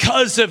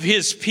because of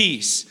his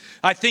peace.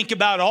 I think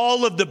about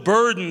all of the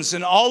burdens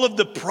and all of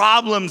the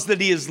problems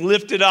that he has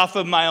lifted off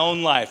of my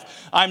own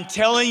life. I'm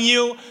telling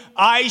you,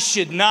 I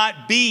should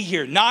not be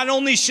here. Not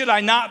only should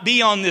I not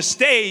be on this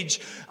stage,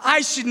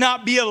 I should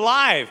not be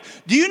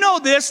alive. Do you know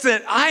this,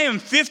 that I am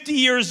 50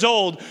 years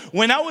old?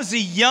 When I was a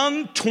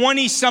young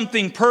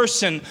 20-something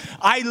person,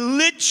 I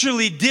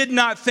literally did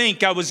not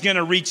think I was going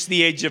to reach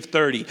the age of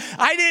 30.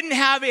 I didn't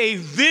have a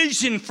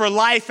vision for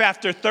life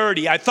after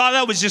 30. I thought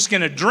I was just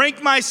going to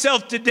drink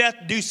myself to death,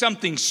 do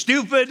something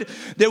stupid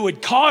that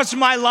would cause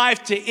my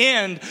life to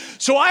end.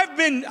 So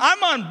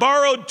I'm on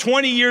borrowed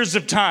 20 years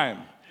of time.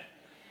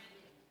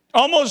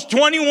 Almost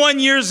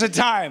 21 years of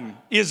time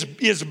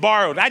is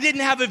borrowed. I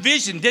didn't have a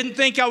vision, didn't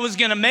think I was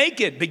going to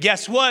make it. But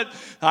guess what?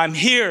 I'm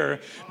here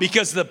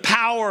because the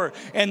power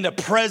and the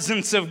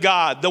presence of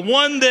God. The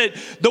one that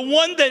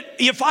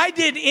if I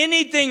did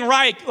anything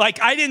right, like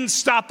I didn't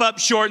stop up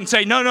short and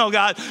say, no,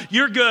 God,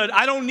 you're good.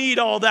 I don't need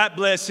all that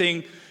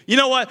blessing. You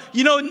know what?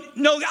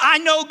 I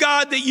know,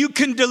 God, that you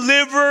can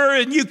deliver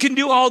and you can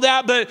do all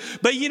that,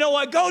 but you know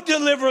what? Go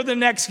deliver the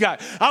next guy.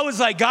 I was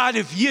like, God,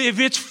 if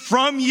it's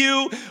from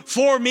you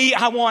for me,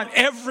 I want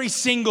every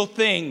single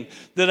thing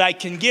that I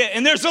can get.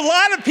 And there's a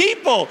lot of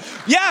people,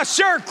 yeah,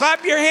 sure,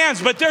 clap your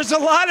hands, but there's a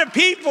lot of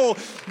people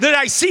that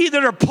I see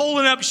that are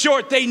pulling up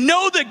short. They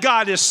know that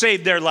God has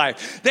saved their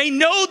life. They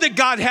know that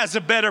God has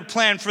a better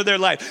plan for their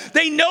life.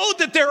 They know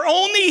that they're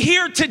only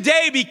here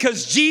today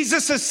because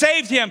Jesus has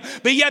saved him,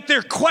 but yet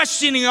they're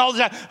questioning all the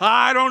time.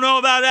 I don't know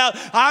about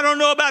that. I don't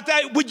know about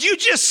that. Would you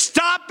just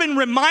stop and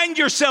remind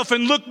yourself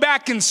and look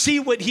back and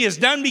see what he has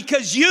done?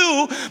 Because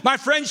you, my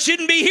friend,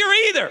 shouldn't be here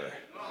either.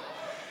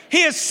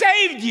 He has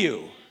saved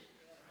you.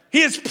 He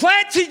has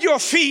planted your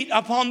feet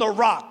upon the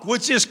rock,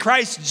 which is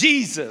Christ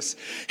Jesus.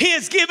 He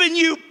has given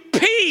you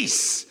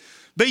peace,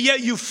 but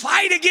yet you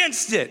fight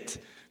against it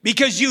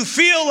because you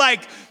feel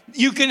like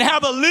you can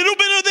have a little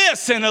bit of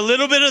this and a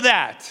little bit of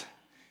that.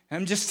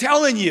 I'm just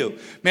telling you,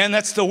 man,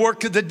 that's the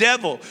work of the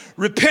devil.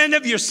 Repent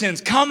of your sins.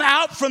 Come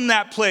out from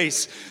that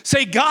place.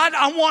 Say, God,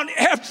 I want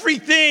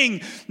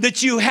everything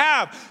that you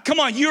have. Come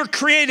on, you're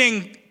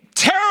creating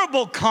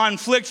terrible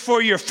conflict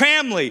for your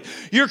family.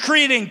 You're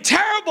creating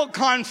terrible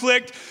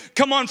conflict,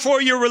 come on,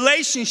 for your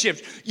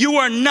relationships. You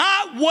are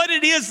not what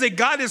it is that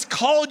God has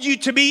called you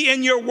to be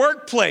in your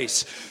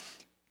workplace.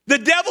 The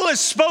devil has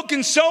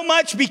spoken so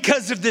much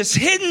because of this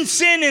hidden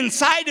sin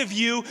inside of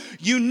you.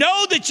 You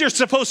know that you're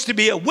supposed to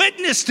be a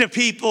witness to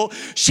people,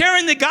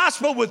 sharing the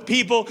gospel with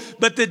people,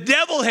 but the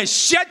devil has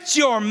shut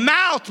your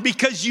mouth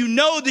because you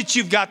know that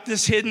you've got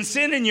this hidden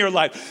sin in your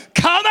life.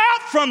 Come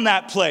out from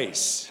that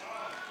place.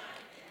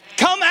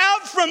 Come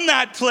out from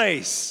that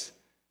place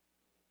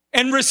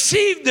and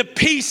receive the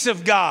peace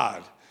of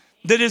God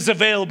that is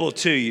available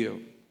to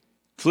you.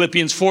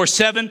 Philippians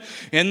 4:7,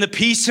 and the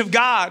peace of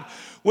God,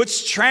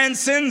 which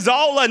transcends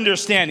all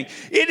understanding.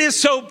 It is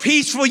so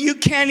peaceful you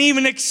can't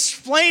even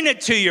explain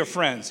it to your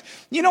friends.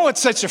 You know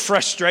what's such a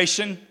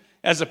frustration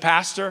as a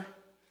pastor?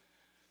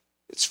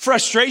 It's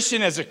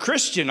frustration as a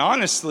Christian,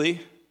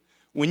 honestly,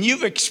 when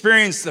you've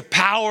experienced the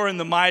power and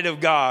the might of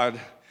God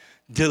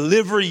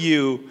deliver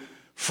you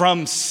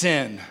from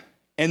sin,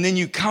 and then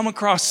you come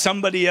across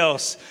somebody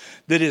else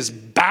that is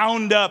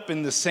bound up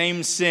in the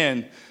same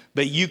sin,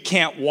 but you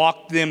can't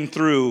walk them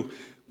through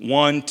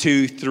 1,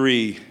 2,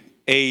 3,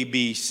 A,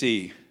 B,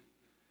 C.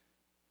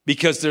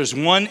 Because there's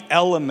one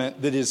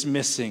element that is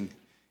missing,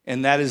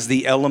 and that is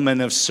the element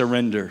of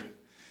surrender.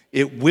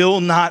 It will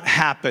not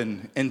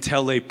happen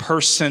until a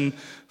person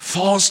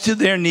falls to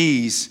their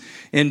knees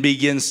and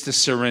begins to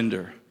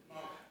surrender.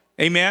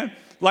 Amen?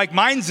 Like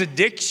mine's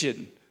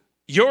addiction.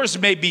 Yours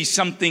may be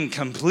something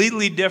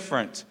completely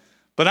different.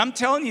 But I'm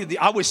telling you,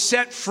 I was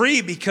set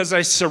free because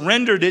I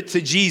surrendered it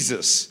to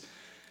Jesus.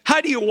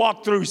 How do you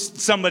walk through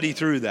somebody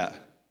through that?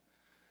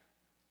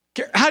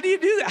 How do you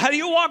do that? How do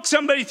you walk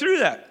somebody through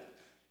that?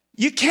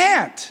 You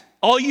can't.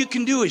 All you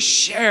can do is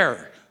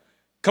share.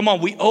 Come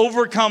on, we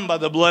overcome by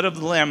the blood of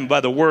the Lamb,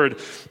 by the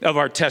word of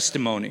our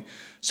testimony.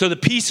 So the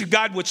peace of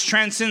God, which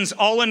transcends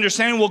all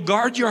understanding, will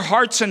guard your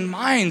hearts and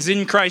minds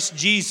in Christ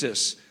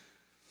Jesus.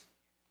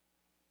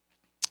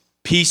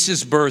 Peace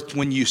is birthed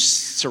when you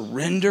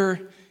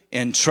surrender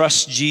and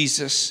trust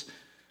Jesus.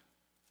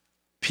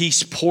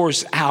 Peace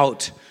pours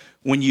out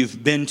when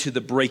you've been to the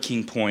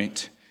breaking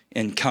point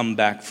and come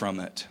back from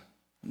it.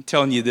 I'm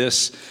telling you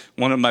this,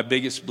 one of my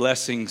biggest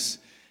blessings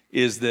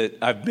is that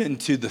I've been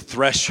to the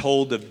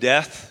threshold of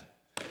death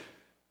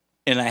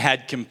and I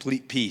had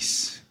complete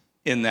peace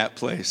in that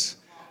place.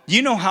 Do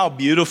you know how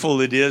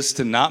beautiful it is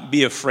to not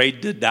be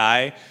afraid to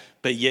die,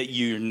 but yet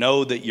you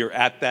know that you're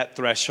at that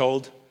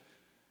threshold?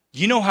 Do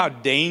you know how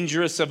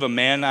dangerous of a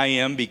man I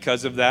am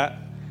because of that?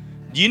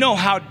 Do you know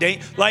how,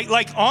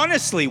 like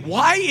honestly,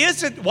 why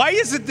is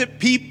it that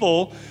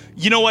people,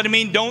 you know what I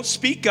mean, don't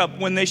speak up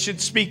when they should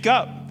speak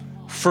up?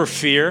 For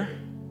fear.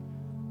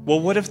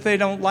 Well, what if they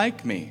don't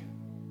like me?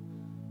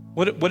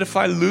 What if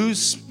I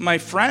lose my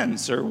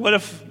friends? Or what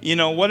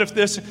if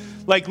this,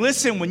 like,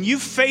 listen, when you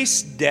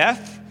face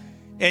death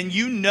and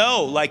you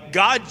know, like,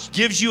 God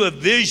gives you a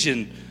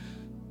vision,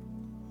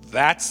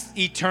 that's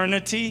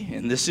eternity,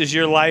 and this is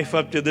your life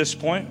up to this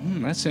point.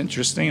 That's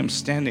interesting. I'm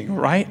standing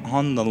right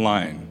on the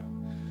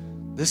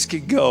line. This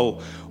could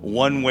go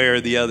one way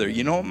or the other.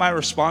 You know what my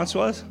response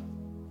was?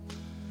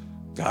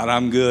 God,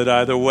 I'm good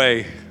either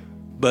way.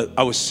 But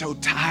I was so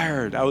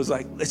tired. I was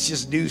like, let's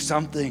just do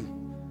something.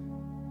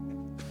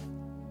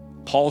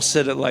 Paul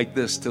said it like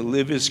this: to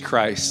live is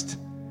Christ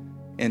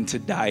and to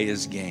die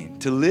is gain.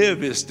 To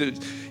live is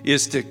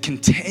to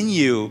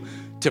continue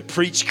to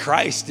preach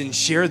Christ and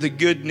share the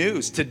good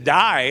news. To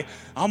die,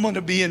 I'm going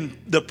to be in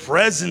the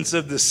presence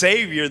of the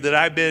Savior that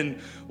I've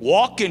been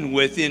walking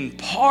with in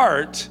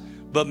part.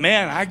 But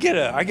man, I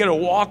gotta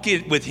walk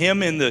it with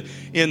him in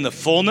the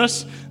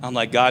fullness. I'm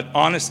like, God,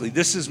 honestly,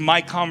 this is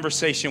my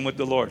conversation with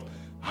the Lord.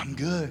 I'm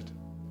good.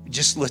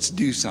 Just let's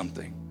do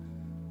something.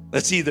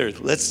 Let's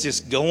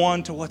just go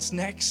on to what's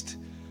next,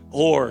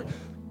 or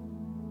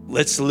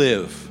let's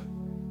live.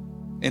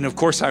 And of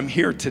course, I'm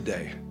here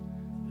today.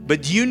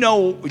 But do you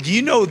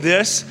know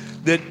this?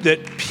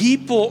 That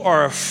people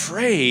are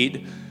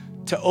afraid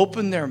to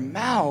open their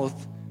mouth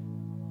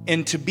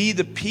and to be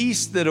the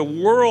peace that a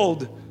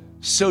world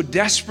so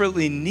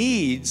desperately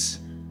needs,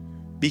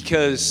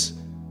 because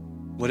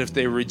what if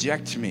they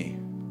reject me?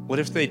 What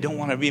if they don't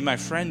want to be my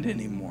friend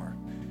anymore?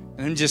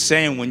 And I'm just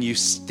saying, when you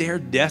stare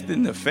death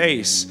in the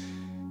face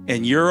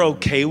and you're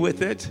okay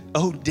with it,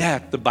 oh,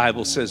 death, the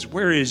Bible says,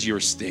 where is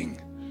your sting?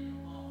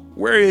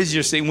 Where is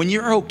your sting? When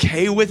you're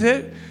okay with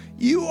it,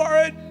 you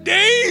are a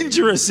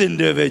dangerous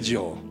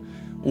individual.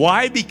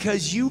 Why?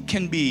 Because you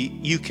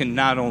can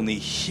not only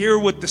hear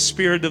what the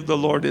Spirit of the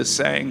Lord is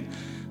saying,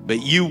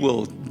 but you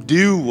will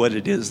do what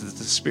it is that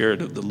the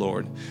Spirit of the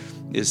Lord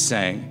is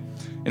saying.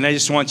 And I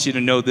just want you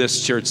to know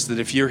this, church, that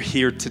if you're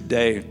here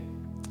today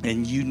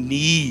and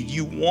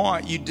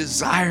you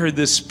desire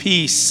this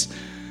peace,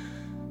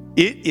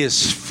 it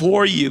is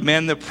for you,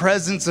 man. The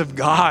presence of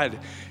God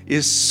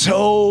is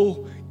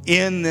so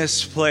in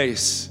this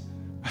place.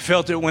 I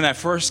felt it when I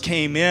first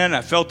came in.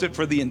 I felt it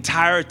for the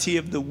entirety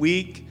of the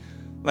week.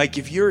 Like,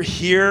 if you're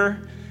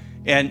here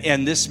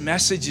and this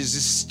message is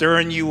just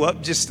stirring you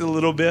up just a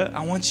little bit,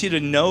 I want you to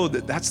know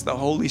that that's the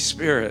Holy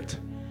Spirit.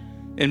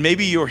 And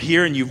maybe you're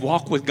here and you've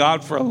walked with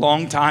God for a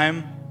long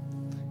time,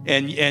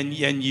 and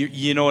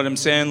you know what I'm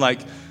saying?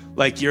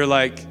 Like you're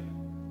like,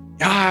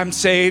 I'm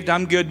saved,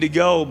 I'm good to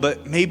go,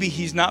 but maybe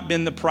he's not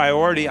been the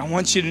priority. I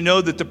want you to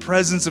know that the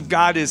presence of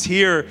God is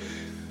here,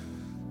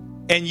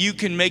 and you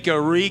can make a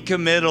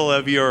recommittal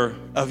of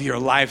your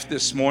life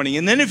this morning.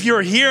 And then if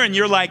you're here and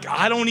you're like,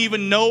 I don't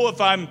even know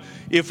if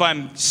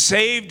I'm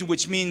saved,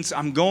 which means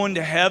I'm going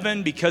to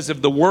heaven because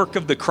of the work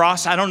of the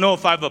cross. I don't know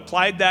if I've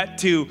applied that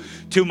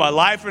to my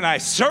life, and I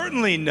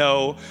certainly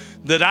know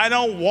that I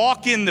don't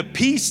walk in the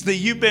peace that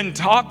you've been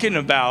talking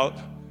about.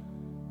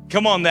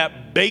 Come on,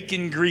 that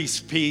bacon grease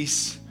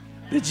peace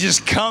that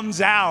just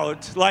comes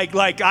out. Like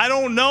I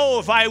don't know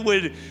if I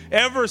would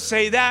ever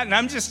say that. And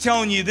I'm just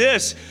telling you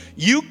this,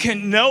 you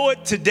can know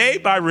it today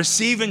by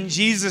receiving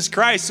Jesus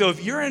Christ. So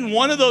if you're in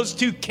one of those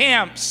two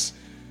camps,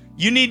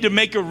 you need to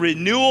make a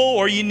renewal,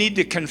 or you need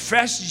to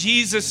confess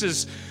Jesus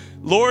as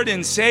Lord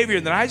and Savior,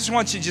 then I just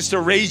want you just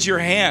to raise your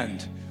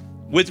hand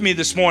with me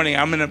this morning.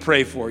 I'm going to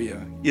pray for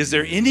you. Is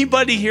there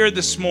anybody here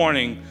this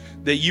morning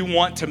that you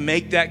want to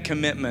make that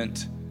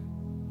commitment?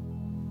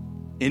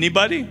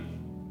 Anybody?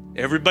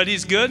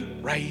 Everybody's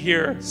good? Right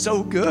here.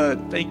 So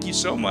good. Thank you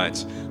so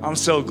much. I'm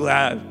so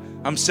glad.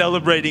 I'm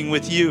celebrating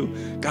with you.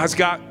 God's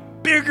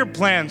got bigger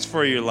plans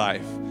for your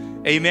life.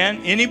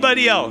 Amen.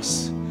 Anybody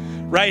else?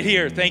 Right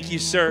here. Thank you,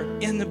 sir.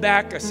 In the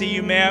back. I see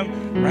you,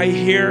 ma'am. Right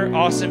here.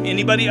 Awesome.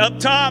 Anybody up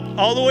top?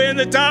 All the way in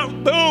the top?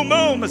 Boom,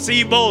 boom. I see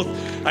you both.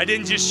 I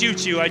didn't just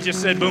shoot you. I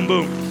just said boom,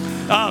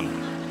 boom.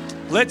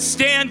 Let's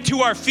stand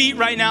to our feet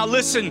right now.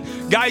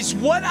 Listen, guys,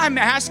 what I'm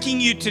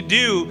asking you to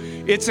do,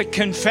 it's a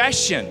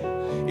confession.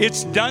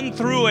 It's done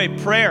through a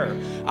prayer.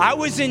 I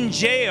was in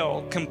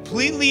jail,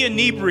 completely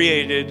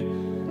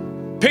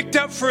inebriated, picked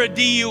up for a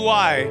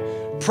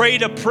DUI,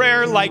 prayed a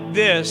prayer like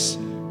this: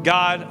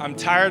 God, I'm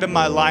tired of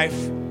my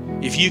life.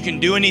 If you can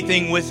do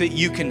anything with it,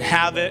 you can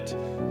have it.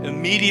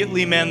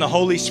 Immediately, man, the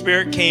Holy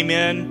Spirit came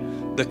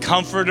in, the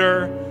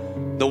Comforter,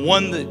 the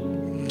one that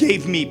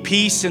gave me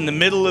peace in the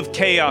middle of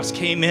chaos,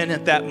 came in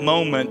at that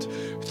moment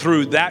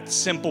through that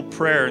simple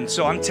prayer. And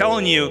so I'm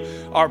telling you,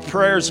 our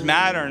prayers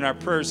matter and our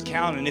prayers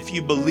count. And if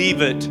you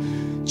believe it,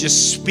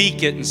 just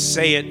speak it and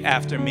say it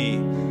after me.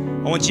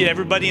 I want you,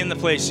 everybody in the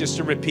place, just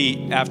to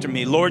repeat after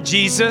me. Lord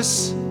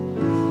Jesus,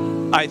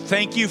 I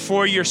thank you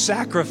for your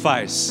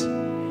sacrifice.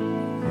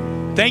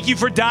 Thank you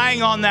for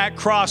dying on that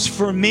cross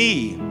for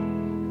me.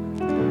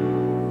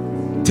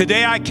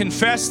 Today I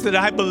confess that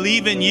I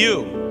believe in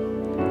you,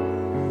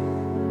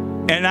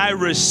 and I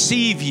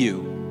receive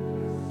you.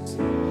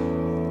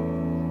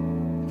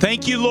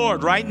 Thank you,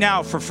 Lord, right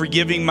now for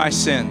forgiving my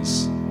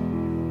sins.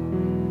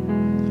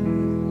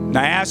 And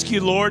I ask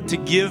you, Lord, to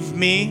give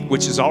me,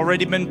 which has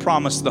already been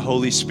promised, the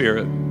Holy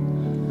Spirit,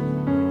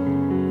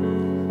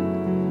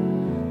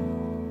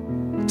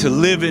 to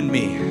live in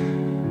me,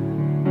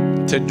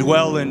 to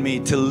dwell in me,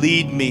 to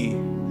lead me,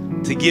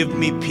 to give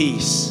me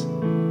peace,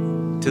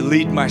 to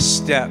lead my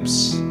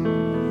steps,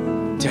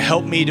 to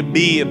help me to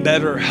be a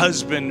better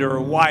husband or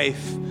a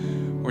wife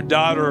or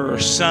daughter or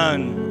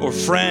son or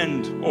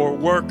friend or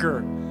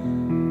worker.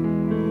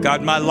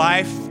 God, my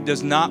life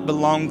does not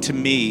belong to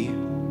me.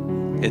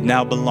 It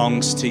now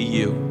belongs to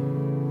you.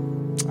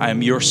 I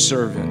am your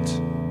servant.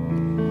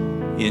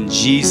 In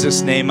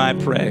Jesus' name I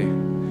pray.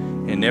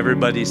 And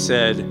everybody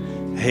said,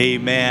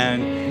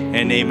 amen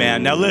and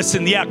amen. Now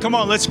listen, come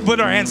on, let's put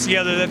our hands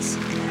together.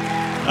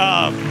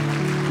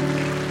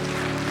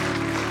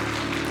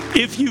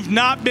 If you've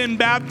not been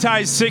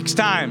baptized 6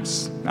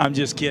 times, I'm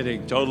just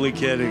kidding, totally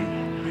kidding.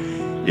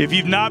 If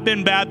you've not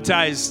been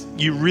baptized,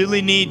 you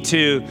really need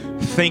to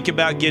think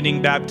about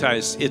getting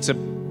baptized. It's a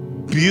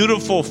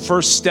beautiful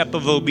first step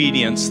of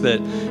obedience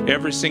that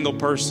every single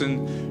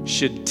person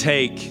should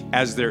take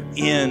as they're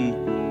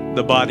in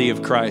the body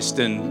of Christ.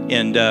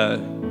 And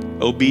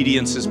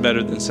obedience is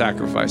better than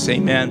sacrifice.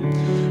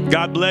 Amen.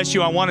 God bless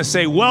you. I want to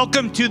say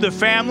welcome to the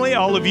family,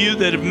 all of you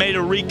that have made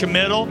a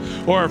recommittal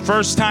or a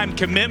first-time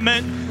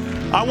commitment.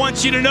 I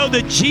want you to know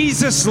that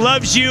Jesus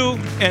loves you,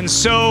 and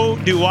so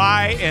do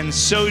I, and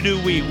so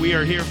do we. We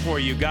are here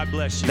for you. God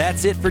bless you.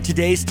 That's it for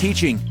today's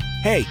teaching.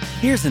 Hey,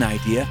 here's an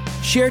idea.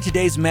 Share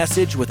today's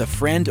message with a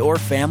friend or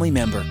family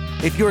member.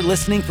 If you're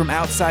listening from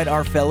outside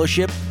our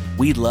fellowship,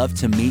 we'd love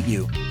to meet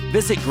you.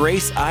 Visit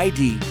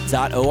graceid.org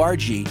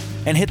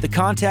and hit the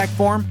contact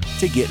form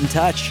to get in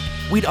touch.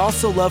 We'd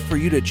also love for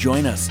you to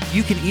join us.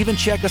 You can even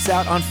check us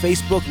out on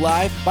Facebook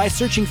Live by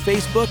searching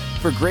Facebook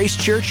for Grace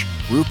Church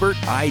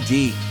Rupert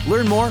ID.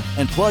 Learn more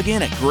and plug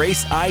in at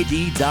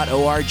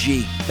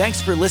graceid.org. Thanks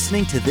for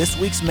listening to this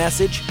week's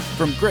message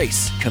from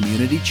Grace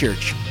Community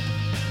Church.